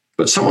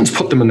 But someone's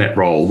put them in that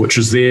role, which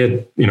is their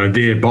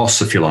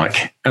boss, if you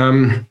like.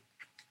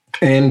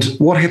 And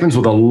what happens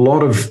with a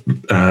lot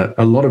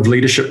of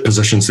leadership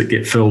positions that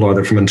get filled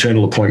either from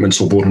internal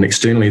appointments or brought in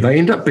externally, they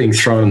end up being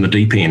thrown in the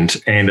deep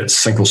end, and it's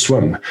sink or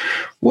swim.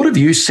 What have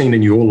you seen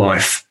in your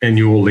life, in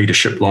your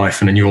leadership life,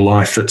 and in your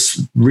life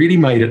that's really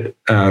made it,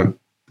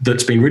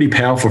 that's been really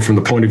powerful from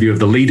the point of view of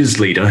the leader's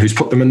leader who's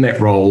put them in that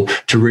role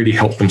to really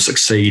help them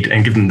succeed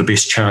and give them the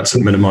best chance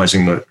of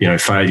minimizing the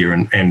failure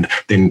and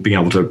then being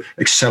able to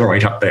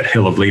accelerate up that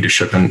hill of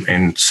leadership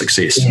and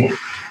success? Yeah.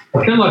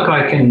 I feel like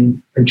I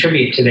can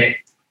contribute to that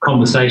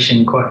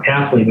conversation quite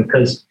powerfully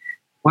because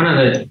one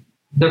of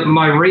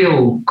my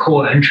real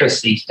core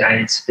interests these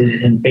days,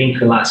 and been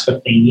for the last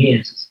 15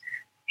 years, is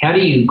how do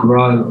you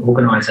grow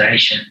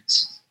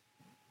organisations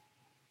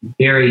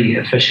very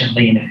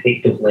efficiently and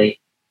effectively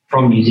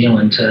from New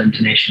Zealand to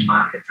international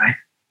market, right?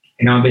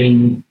 And I've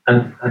been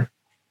a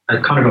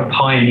kind of a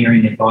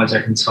pioneering advisor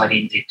inside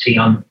NZTE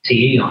on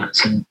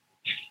it, and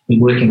been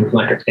working with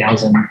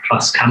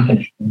 1,000+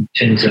 companies in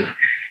terms of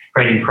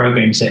creating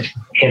programs that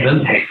have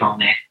impact on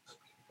that.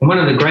 And one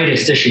of the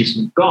greatest issues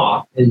we've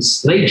got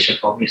is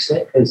leadership,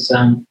 obviously, because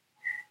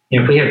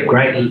if we have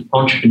great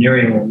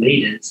entrepreneurial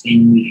leaders,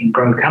 then we can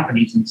grow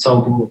companies and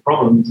solve all the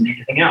problems and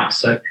everything else.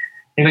 So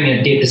having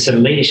a deficit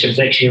of leadership is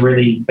actually a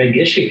really big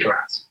issue for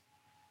us.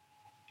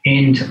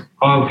 And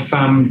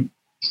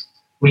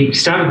we've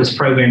started this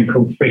program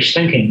called Fresh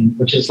Thinking,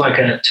 which is like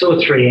a 2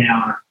 or 3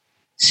 hour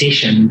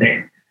session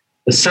that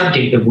the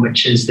subject of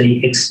which is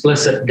the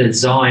explicit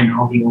design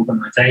of the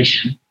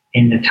organisation,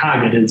 and the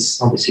target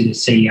is obviously the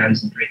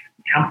CEOs and directors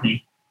of the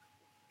company.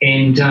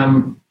 And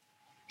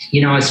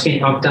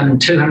I've done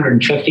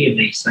 250 of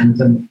these things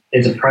and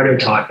as a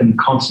prototype and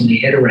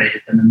constantly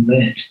iterated them and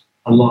learned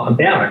a lot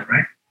about it,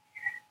 right?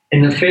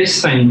 And the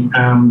first thing,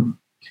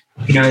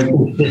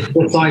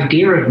 this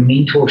idea of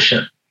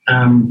mentorship,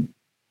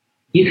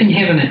 you can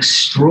have an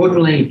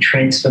extraordinary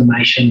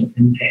transformational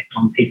impact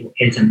on people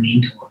as a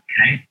mentor,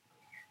 okay?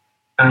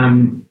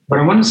 But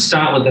I want to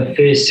start with the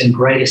first and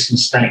greatest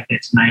mistake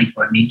that's made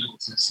by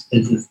mentors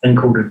is this thing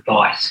called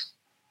advice.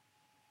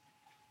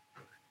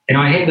 And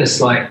I have this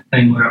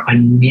thing where I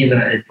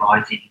never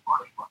advise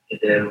anybody what to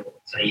do or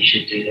say you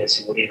should do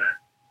this or whatever.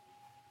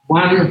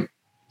 One,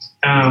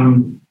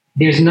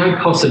 there's no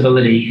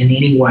possibility in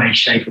any way,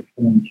 shape or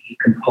form that you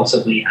can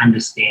possibly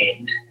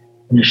understand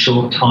in a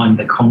short time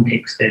the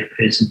context that a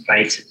person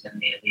faces in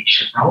their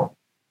leadership role.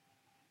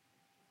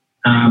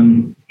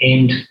 And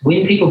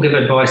when people give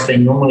advice, they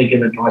normally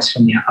give advice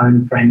from their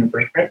own frame of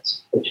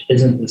reference, which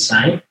isn't the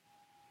same.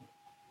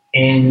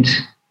 And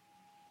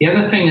the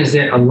other thing is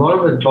that a lot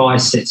of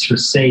advice that's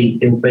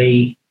received, there'll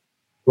be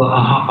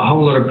a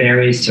whole lot of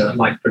barriers to it.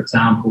 Like, for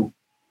example,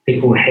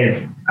 people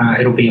have,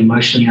 it'll be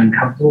emotionally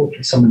uncomfortable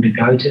for someone to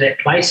go to that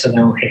place, so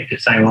they'll have to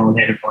say, oh,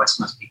 that advice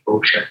must be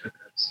bullshit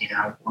because,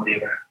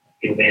 whatever, I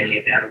feel badly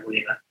about it,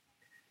 whatever.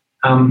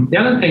 The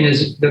other thing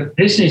is the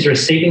person who's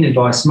receiving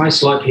advice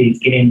most likely is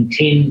getting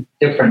 10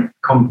 different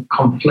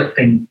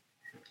conflicting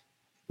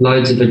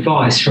loads of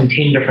advice from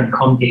 10 different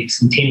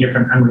contexts and 10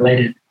 different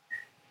unrelated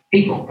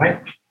people,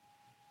 right?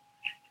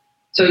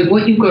 So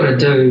what you've got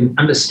to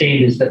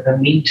understand is that the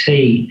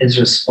mentee is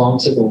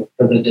responsible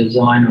for the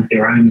design of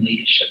their own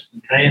leadership,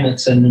 okay? And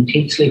it's an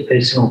intensely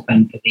personal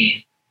thing for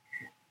them.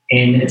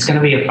 And it's going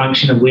to be a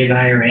function of where they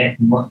are at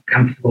and what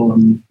comfortable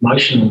and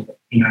emotional,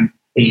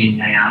 being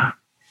they are.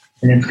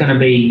 And it's going to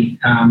be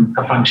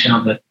a function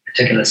of the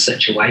particular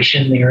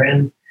situation they're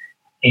in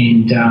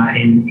and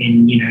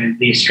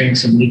their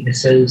strengths and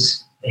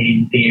weaknesses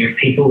and their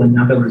people and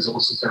other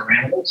resources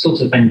around, all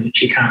sorts of things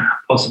which you can't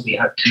possibly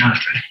hope to know. Right?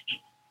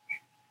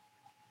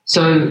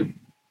 So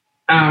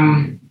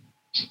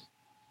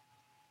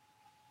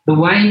the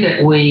way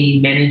that we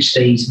manage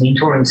these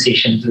mentoring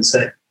sessions is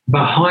that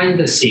behind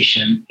the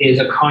session is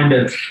a kind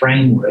of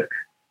framework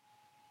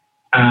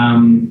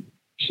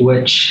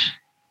which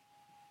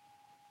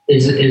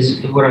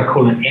is what I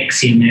call an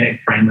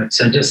axiomatic framework.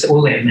 So just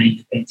all that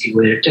means, fancy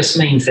word, it just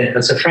means that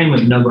it's a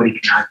framework nobody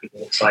can argue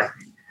with. It's like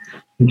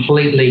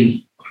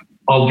completely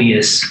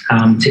obvious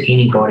to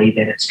anybody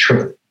that it's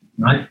true,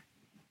 right?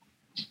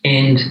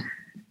 And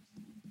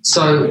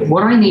so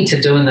what I need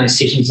to do in those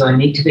sessions, I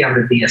need to be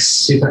able to be a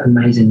super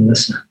amazing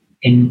listener.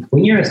 And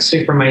when you're a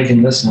super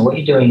amazing listener, what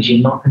you're doing is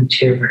you're not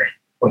interpreting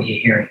what you're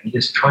hearing. You're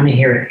just trying to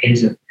hear it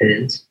as it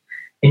is.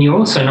 And you're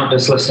also not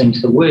just listening to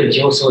the words,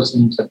 you're also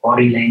listening to the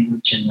body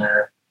language and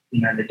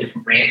the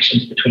different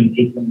reactions between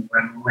people in the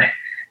room and all that.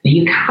 Now,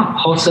 you can't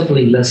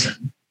possibly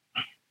listen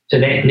to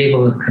that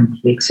level of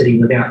complexity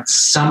without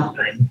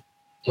something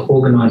to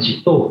organise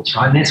your thoughts,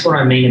 right? And that's what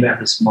I mean about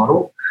this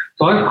model.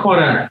 So I've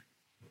quite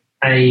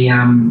a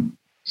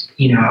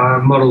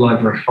model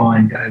I've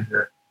refined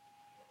over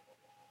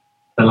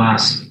the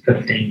last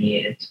 15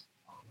 years.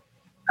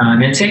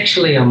 And it's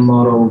actually a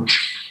model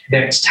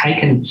that's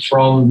taken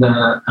from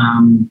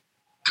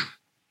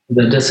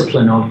the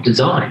discipline of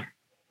design.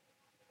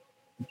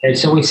 Okay,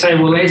 so we say,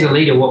 well, as a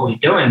leader, what we're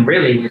doing,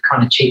 really, we're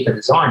kind of chief of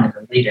design as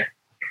a leader.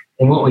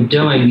 And what we're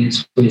doing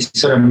is we're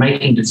sort of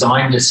making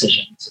design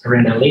decisions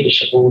around our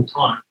leadership all the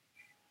time.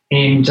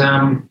 And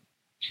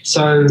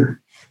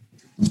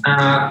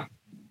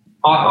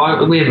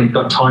we haven't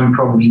got time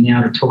probably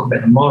now to talk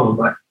about the model,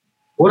 but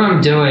what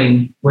I'm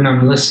doing when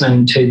I'm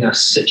listening to the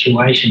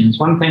situation is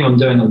one thing, I'm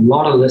doing a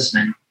lot of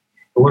listening,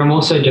 but what I'm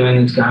also doing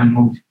is going,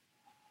 well,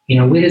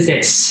 where does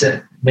that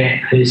sit,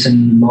 that person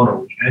in the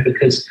model?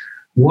 Because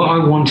what I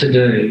want to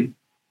do,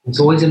 it's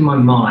always in my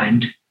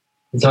mind,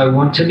 is I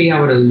want to be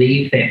able to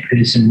leave that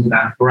person with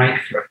a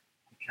breakthrough,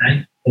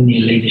 okay, in their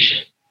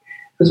leadership.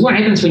 Because what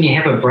happens when you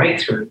have a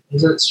breakthrough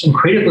is it's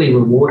incredibly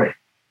rewarding.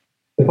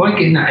 If I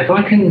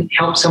can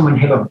help someone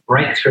have a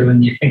breakthrough in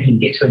their thinking,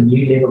 get to a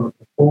new level of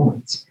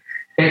performance,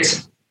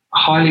 that's a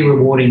highly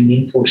rewarding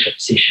mentorship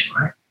session,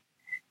 right?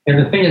 And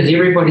the thing is,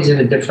 everybody's at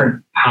a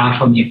different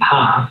path on their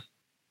path,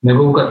 and they've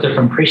all got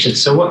different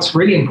pressures. So what's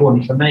really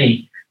important for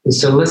me is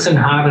to listen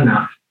hard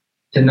enough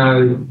to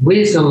know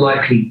where's the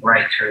likely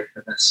breakthrough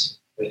for this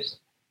person.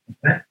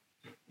 Okay?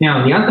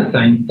 Now, the other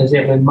thing is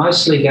that we're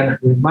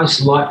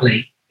most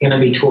likely going to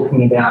be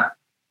talking about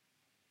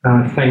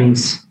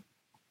things,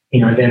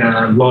 that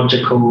are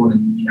logical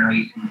and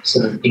you can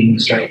sort of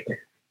demonstrate that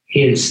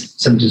here's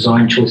some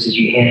design choices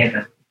you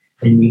have,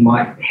 and you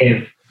might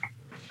have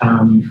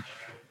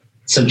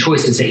some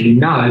choices that you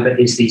know, but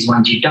there's these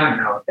ones you don't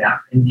know about.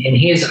 And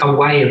here's a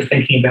way of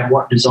thinking about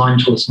what design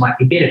choice might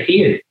be better for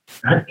you.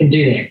 Right? You can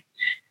do that.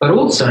 But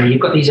also you've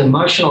got these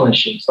emotional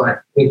issues,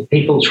 like with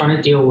people trying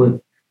to deal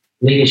with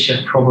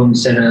leadership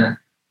problems that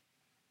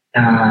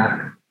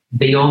are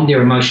beyond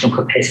their emotional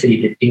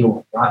capacity to deal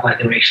with, right? Like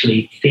they're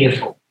actually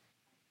fearful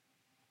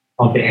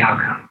of the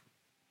outcome.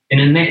 And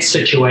in that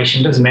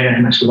situation, it doesn't matter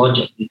how much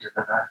logic you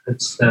deliver,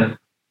 it's the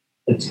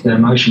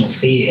emotional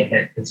fear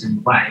that is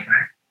in play,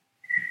 right?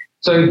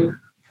 So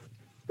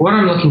what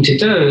I'm looking to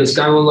do is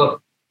go, well,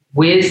 look,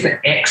 where's the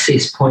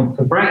access point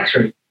for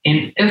breakthrough?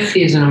 And if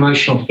there's an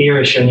emotional fear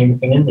issue and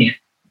everything in there,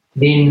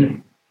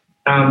 then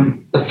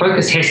the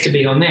focus has to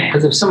be on that.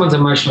 Because if someone's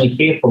emotionally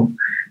fearful,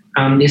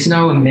 there's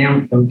no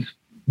amount of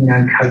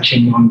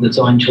coaching on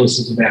design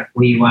choices about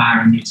where you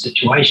are in your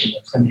situation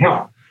that's going to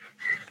help.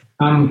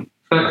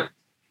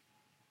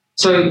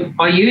 So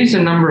I use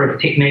a number of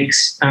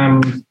techniques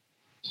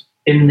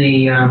in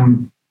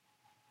the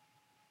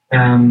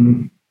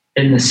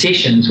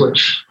sessions,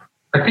 which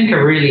I think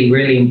are really,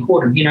 really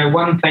important.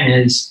 One thing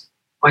is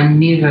I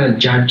never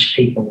judge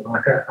people.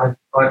 Like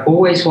I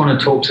always want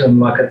to talk to them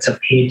like it's a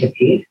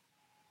peer-to-peer.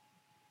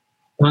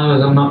 In other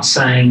words, I'm not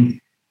saying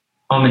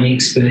I'm an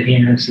expert,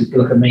 so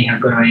look at me, how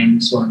good I am,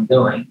 this is what I'm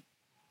doing,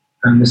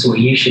 this is what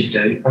you should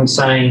do. I'm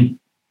saying,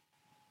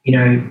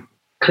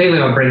 clearly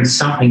I bring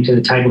something to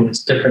the table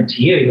that's different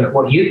to you, but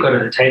what you've got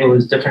at the table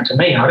is different to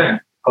me. I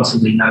don't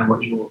possibly know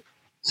what your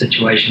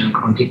situation and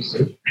context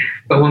is.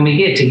 But when we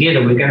get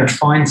together, we're going to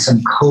find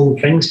some cool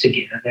things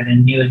together that are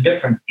new and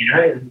different,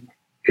 It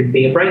could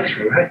be a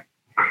breakthrough, right?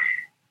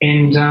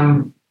 And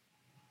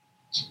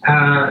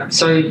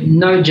so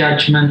no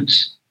judgment.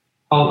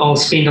 I'll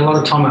spend a lot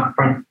of time up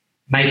front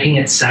making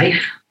it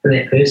safe for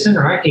that person,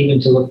 right?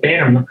 Even to look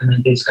bad,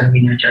 there's going to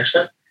be no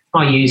judgment.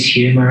 I use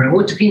humour.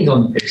 Well, it depends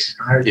on the person,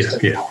 right?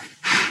 Yeah.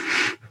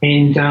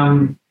 And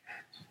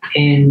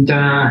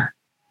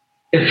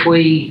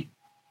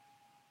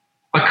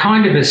I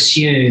kind of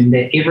assume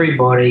that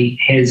everybody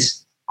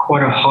has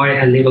quite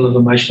a level of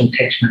emotional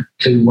attachment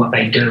to what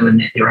they do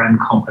and their own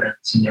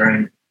competence and their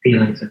own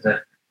feelings as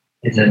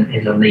a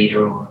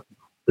leader or a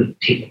good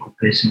technical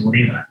person,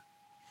 whatever.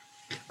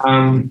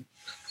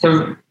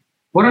 So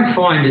what I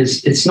find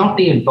is it's not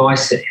the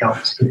advice that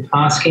helps, it's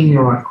asking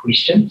the right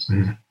questions.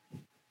 Mm.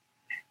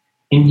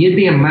 And you'd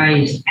be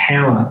amazed at the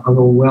power of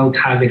a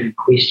well-targeted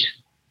question.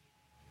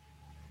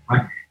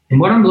 Right? And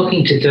what I'm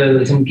looking to do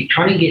is I'm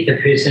trying to get the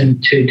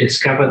person to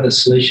discover the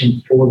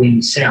solution for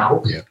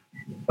themselves. Yeah.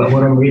 But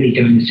what I'm really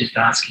doing is just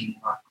asking the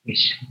right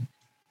question.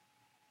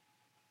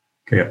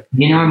 Yeah.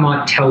 I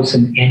might tell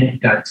some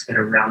anecdotes that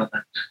are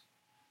relevant.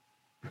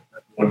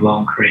 A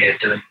long career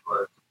doing a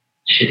lot of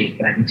shitty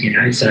things,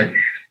 So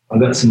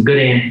I've got some good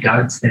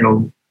anecdotes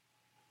that'll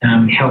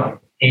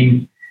help.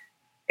 And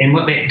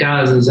what that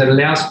does is it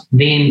allows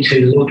them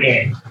to look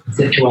at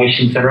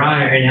situations that are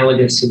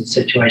analogous to the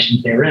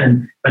situations they're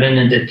in, but in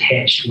a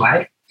detached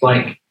way. It's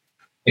like,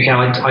 okay,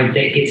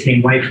 that gets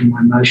me away from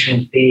my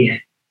emotional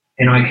fear,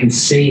 and I can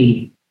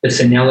see this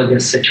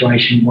analogous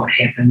situation, what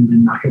happened,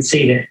 and I can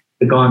see that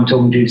the guy I'm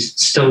talking to is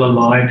still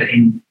alive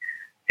and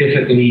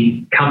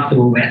perfectly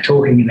comfortable about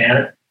talking about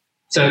it.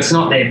 So it's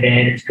not that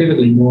bad. It's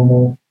perfectly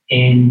normal.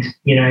 And,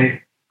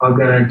 I've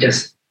got to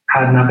just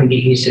harden up and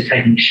get used to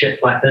taking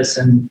shit like this.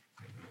 And,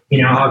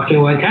 I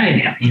feel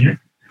okay now,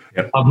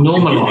 Yep. I've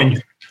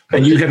normalized.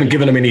 And you haven't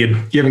given him any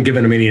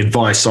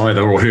advice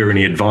either, or her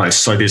any advice.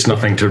 So there's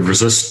nothing to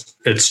resist.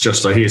 It's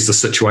just, here's the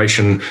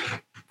situation,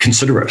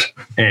 consider it,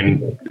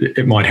 and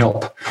it might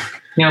help.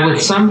 Now,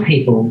 with some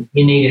people,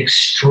 you need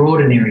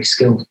extraordinary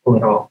skill to pull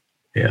it off.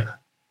 Yeah.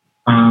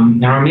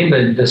 Now, I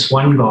remember this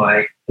one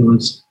guy who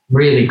was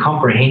really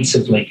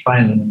comprehensively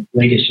failing in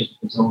leadership of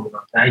his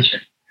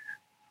organisation.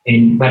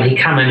 But he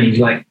come in, he's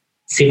like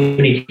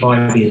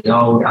 75 years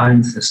old,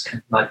 owns this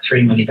like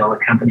 $3 million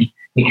company.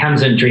 He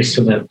comes in dressed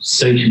with a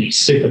suit and he's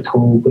super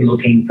tall, good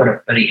looking, got a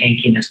bloody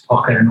hanky in his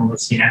pocket and all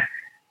this, And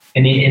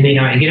then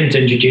I get him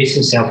to introduce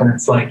himself, and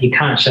it's like you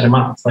can't shut him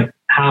up. It's like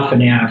half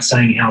an hour of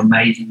saying how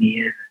amazing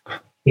he is.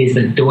 He's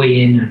the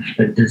doyen of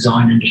the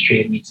design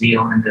industry of New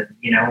Zealand and,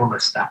 all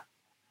this stuff.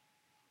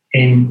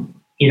 And,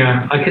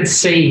 I could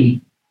see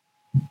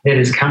that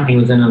his company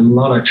was in a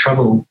lot of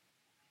trouble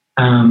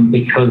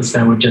because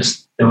they were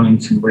just doing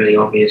some really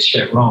obvious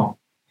shit wrong.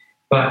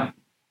 But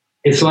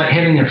it's like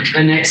having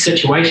in that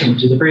situation,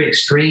 which is a very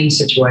extreme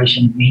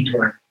situation of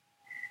mentoring,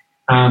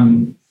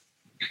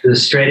 the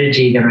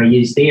strategy that I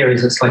use there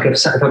is it's like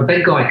if a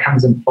big guy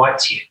comes and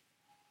fights you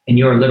and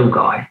you're a little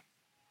guy,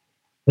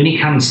 when he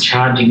comes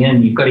charging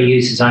in, you've got to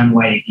use his own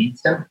weight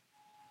against him.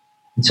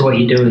 And so what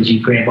you do is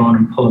you grab on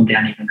and pull him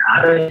down even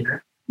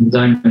harder. His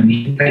own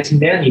momentum takes him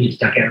down, you just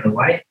duck out of the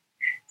way.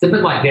 It's a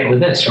bit like that with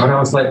this, right? I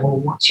was like, well,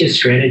 what's your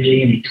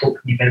strategy? And he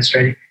talked to me about a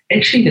strategy.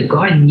 Actually, the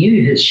guy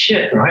knew his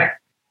shit, right?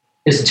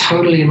 It's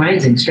totally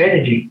amazing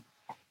strategy.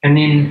 And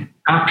then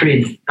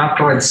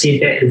after I'd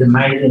said that is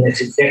amazing,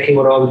 that's exactly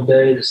what I would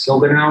do, the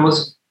slogan, and I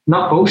was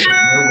not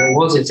bullshitting, it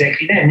was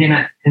exactly that.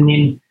 And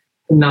then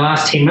in the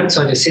last 10 minutes,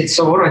 I just said,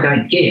 so what I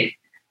don't get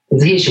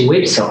is here's your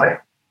website,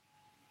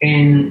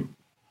 and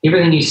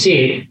everything you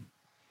said,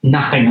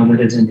 nothing of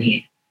it is in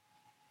here.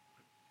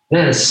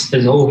 This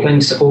is all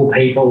things to all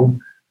people,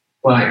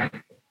 like,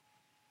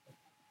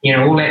 you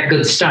know, all that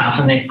good stuff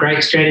and that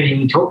great strategy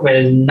we talked about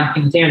is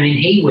nothing there. And then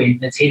he went in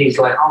his head, he's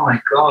like, oh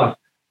my God.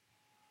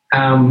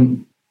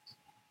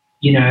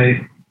 You know,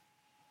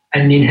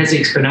 and then his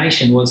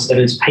explanation was that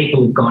his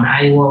people had gone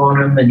AWOL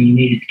on him and he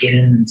needed to get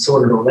in and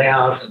sort it all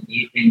out and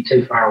he'd been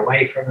too far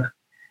away from it,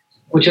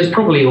 which is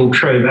probably all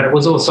true, but it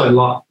was also a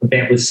lot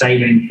that was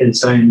saving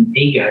his own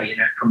ego, you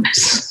know, from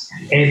this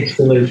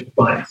absolute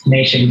like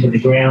smashing to the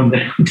ground.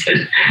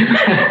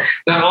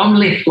 But I'm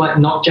left like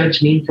not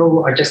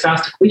judgmental. I just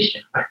asked a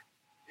question, right?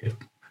 Yep.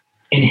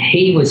 And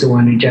he was the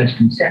one who judged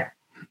himself.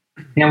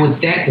 Now,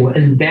 with that,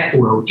 in that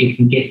world, you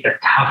can get the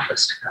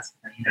toughest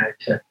customer, you know,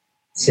 to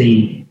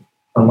see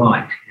the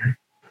light. You know?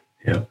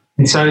 Yeah.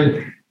 And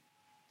so,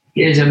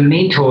 as a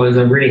mentor, is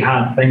a really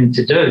hard thing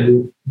to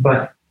do,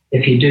 but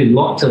if you do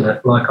lots of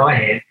it, like I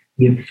have,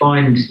 you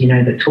find, you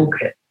know, the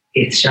toolkit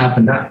gets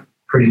sharpened up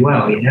pretty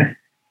well, you know,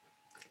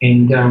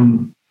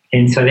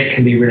 and so that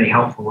can be really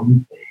helpful.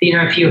 And, you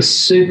know, if you're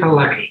super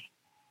lucky,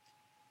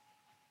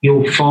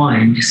 you'll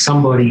find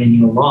somebody in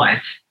your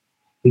life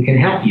who can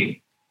help you.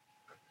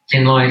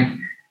 And like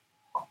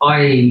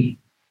I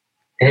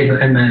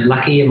am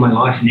lucky in my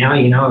life now,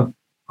 you know,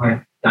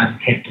 I don't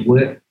have to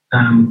work,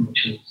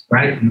 which is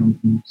great, and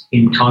I can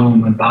spend time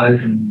on my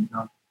boat and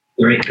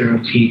director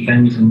of a few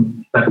things,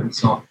 but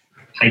it's not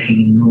taking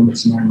an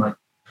enormous amount of my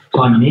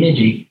time and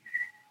energy.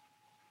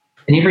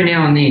 And every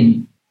now and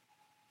then,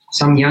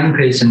 some young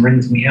person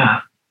rings me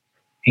up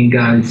and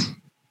goes,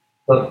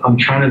 look, I'm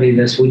trying to do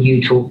this, will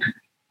you talk to me?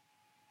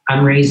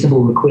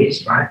 Unreasonable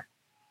request, right?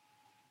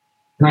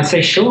 And I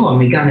say, sure, and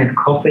we go and have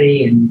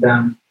coffee and,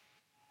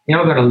 you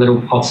know, I've got a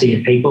little posse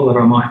of people that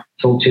I might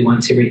talk to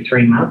once every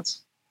 3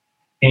 months.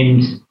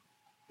 And,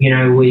 you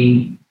know,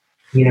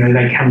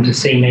 they come to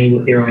see me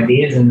with their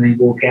ideas and they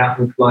walk out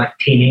with like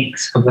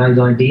 10x of those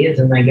ideas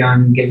and they go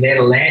and give that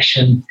a lash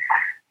and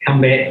come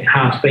back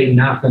half beaten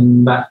up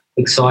but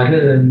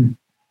excited and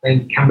they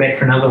come back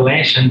for another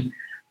lash. And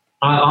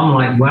I'm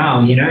like,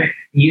 wow, you know,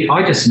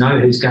 I just know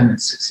who's going to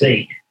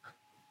succeed.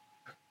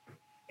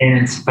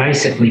 And it's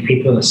basically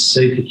people are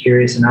super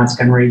curious and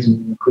ask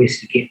unreasonable requests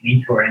to get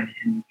mentoring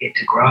and get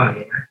to grow,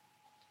 you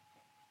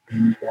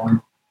know.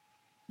 And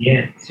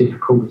yeah, it's super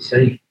cool to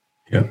see.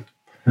 Yeah.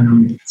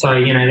 So,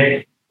 you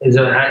know,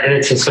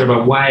 it's a sort of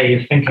a way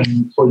of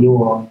thinking for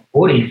your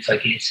audience, I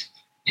guess,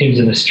 in terms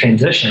of this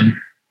transition.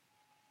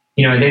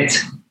 You know,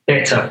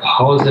 that's a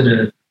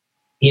positive,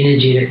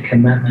 energetic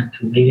commitment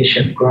to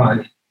leadership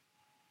growth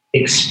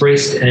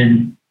expressed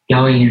in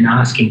going and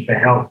asking for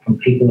help from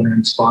people that are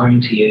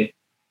inspiring to you.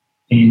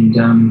 And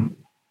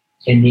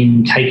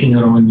then taking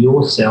it on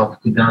yourself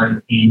to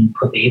go and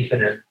put the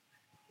effort in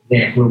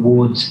that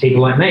rewards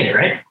people like me,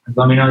 right?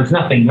 I mean, there's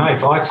nothing, no,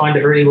 I find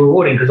it really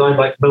rewarding because I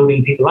like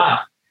building people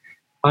up.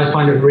 I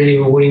find it really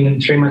rewarding when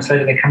 3 months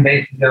later they come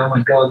back and go, oh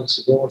my God, this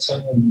is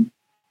awesome.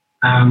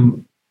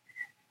 And,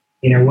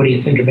 you know, what do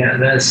you think about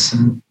this?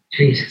 And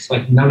geez, it's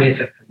like no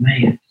effort for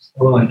me.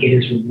 All I get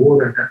is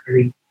reward. It doesn't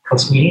really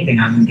cost me anything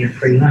other than get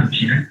free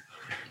lunch, you know?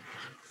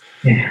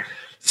 Yeah.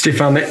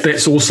 Stefan,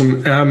 that's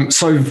awesome.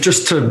 So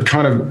just to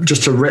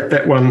wrap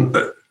that one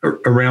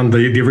around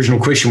the original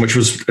question, which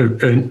was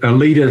a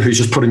leader who's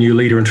just put a new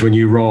leader into a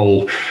new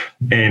role,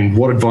 and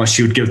what advice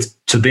you would give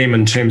to them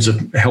in terms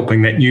of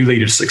helping that new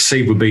leader to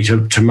succeed would be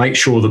to make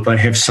sure that they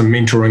have some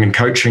mentoring and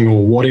coaching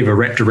or whatever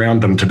wrapped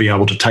around them to be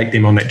able to take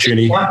them on that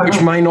journey,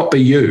 which may not be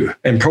you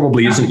and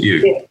probably isn't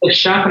you. Yeah,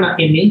 sharpen up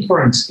your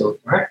mentoring skills,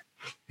 right?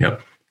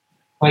 Yep.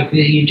 Like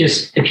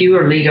if you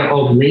were a leader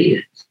of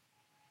leaders,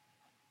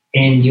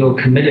 and you're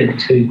committed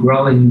to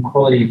growing the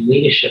quality of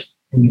leadership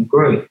in your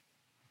group,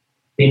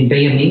 then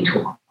be a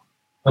mentor,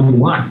 number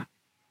one.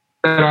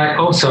 But I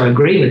also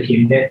agree with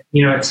you that,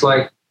 you know, it's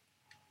like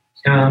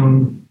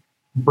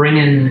bring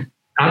in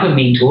other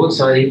mentors.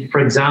 So, for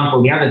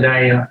example, the other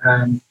day,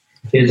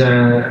 there's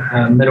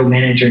a middle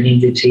manager in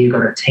NZT who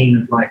got a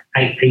team of like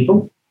 8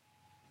 people,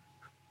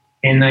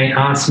 and they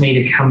asked me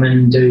to come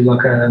and do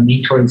like a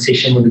mentoring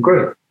session with a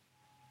group.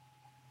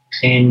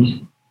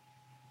 And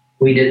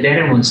we did that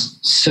and it was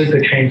super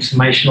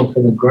transformational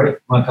for the group.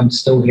 Like I'm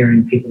still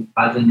hearing people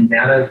buzzing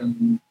about it,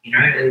 and you know,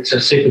 it's a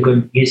super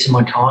good use of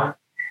my time.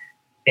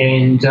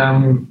 And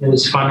it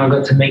was fun. I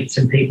got to meet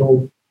some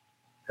people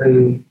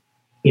who,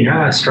 you know,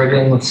 are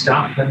struggling with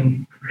stuff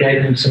and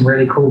gave them some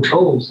really cool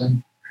tools.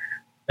 And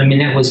I mean,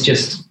 that was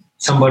just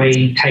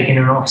somebody taking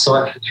an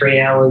offsite for 3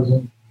 hours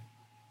and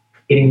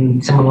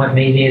getting someone like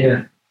me there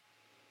to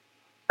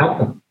help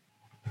them.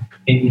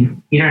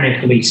 And you don't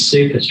have to be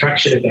super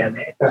structured about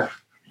that, but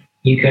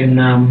you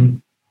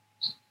can,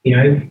 you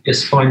know,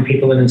 just find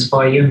people that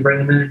inspire you and bring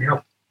them in and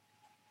help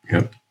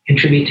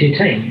contribute to your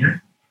team, you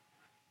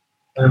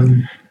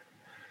know.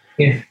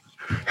 Yeah.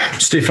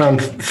 Stefan,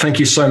 thank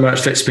you so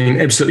much. That's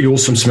been absolutely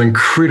awesome. Some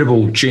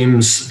incredible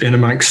gems in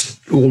amongst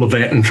all of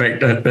that. In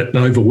fact, an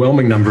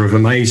overwhelming number of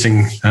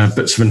amazing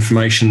bits of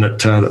information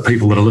that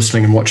people that are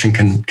listening and watching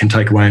can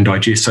take away and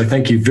digest. So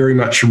thank you very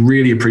much.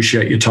 Really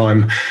appreciate your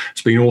time.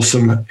 It's been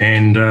awesome,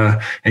 and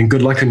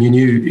good luck on your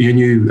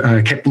new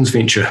captain's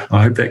venture.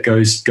 I hope that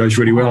goes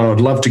really well.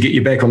 I'd love to get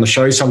you back on the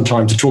show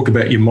sometime to talk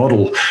about your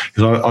model,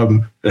 because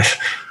I'm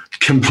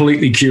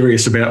completely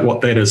curious about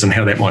what that is and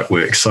how that might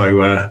work.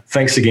 So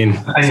thanks again.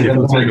 I think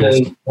what I'm going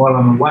to do while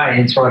I'm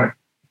away is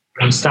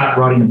start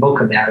writing a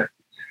book about it.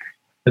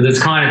 Because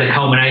it's kind of the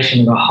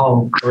culmination of a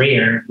whole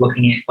career,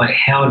 looking at like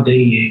how do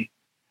you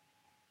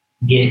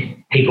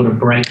get people to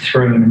break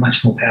through in a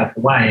much more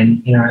powerful way.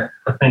 And,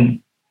 I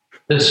think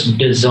this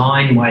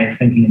design way of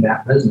thinking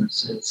about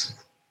business is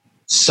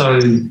so,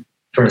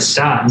 for a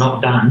start,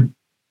 not done,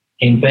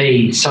 and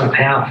B, so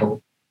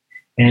powerful.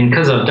 And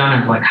because I've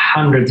done it like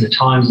hundreds of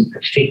times and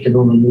perfected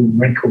all the little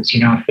wrinkles,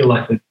 I feel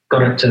like we've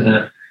got it to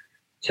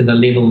the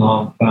level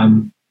of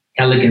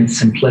elegant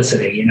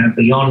simplicity.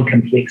 Beyond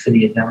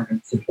complexity is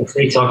elegant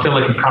simplicity. So I feel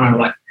like I've kind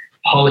of like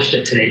polished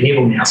it to that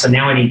level now. So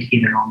now I need to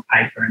get it on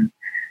paper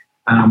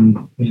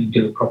and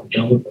do a proper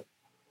job with it.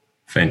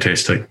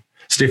 Fantastic.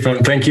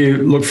 Stefan, thank you.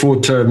 Look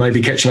forward to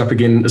maybe catching up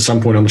again at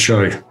some point on the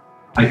show.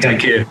 Okay. Take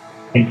care.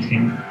 Thanks,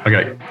 Ken.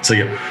 Okay. See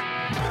you.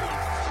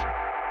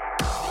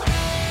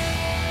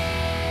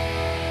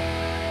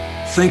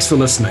 Thanks for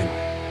listening.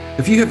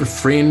 If you have a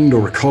friend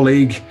or a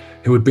colleague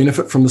who would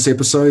benefit from this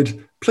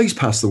episode, please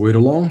pass the word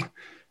along.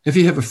 If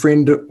you have a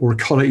friend or a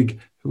colleague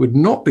who would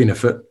not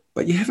benefit,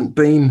 but you haven't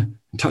been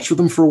in touch with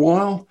them for a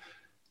while,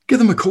 give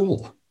them a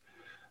call.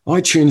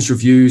 iTunes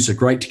reviews are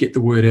great to get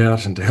the word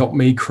out and to help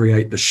me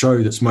create the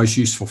show that's most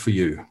useful for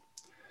you.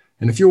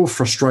 And if you're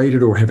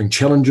frustrated or having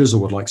challenges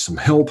or would like some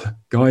help,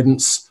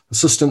 guidance,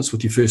 assistance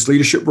with your first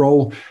leadership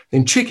role,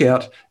 then check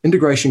out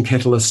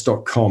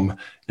integrationcatalyst.com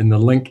in the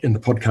link in the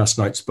podcast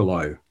notes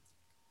below.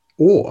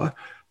 Or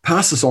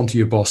pass this on to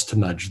your boss to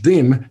nudge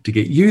them to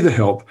get you the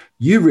help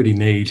you really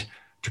need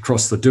to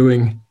cross the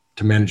doing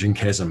to managing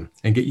chasm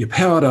and get you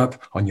powered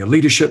up on your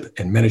leadership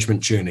and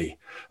management journey.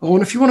 Oh,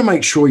 and if you want to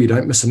make sure you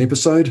don't miss an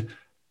episode,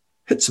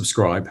 hit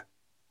subscribe.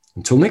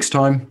 Until next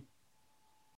time.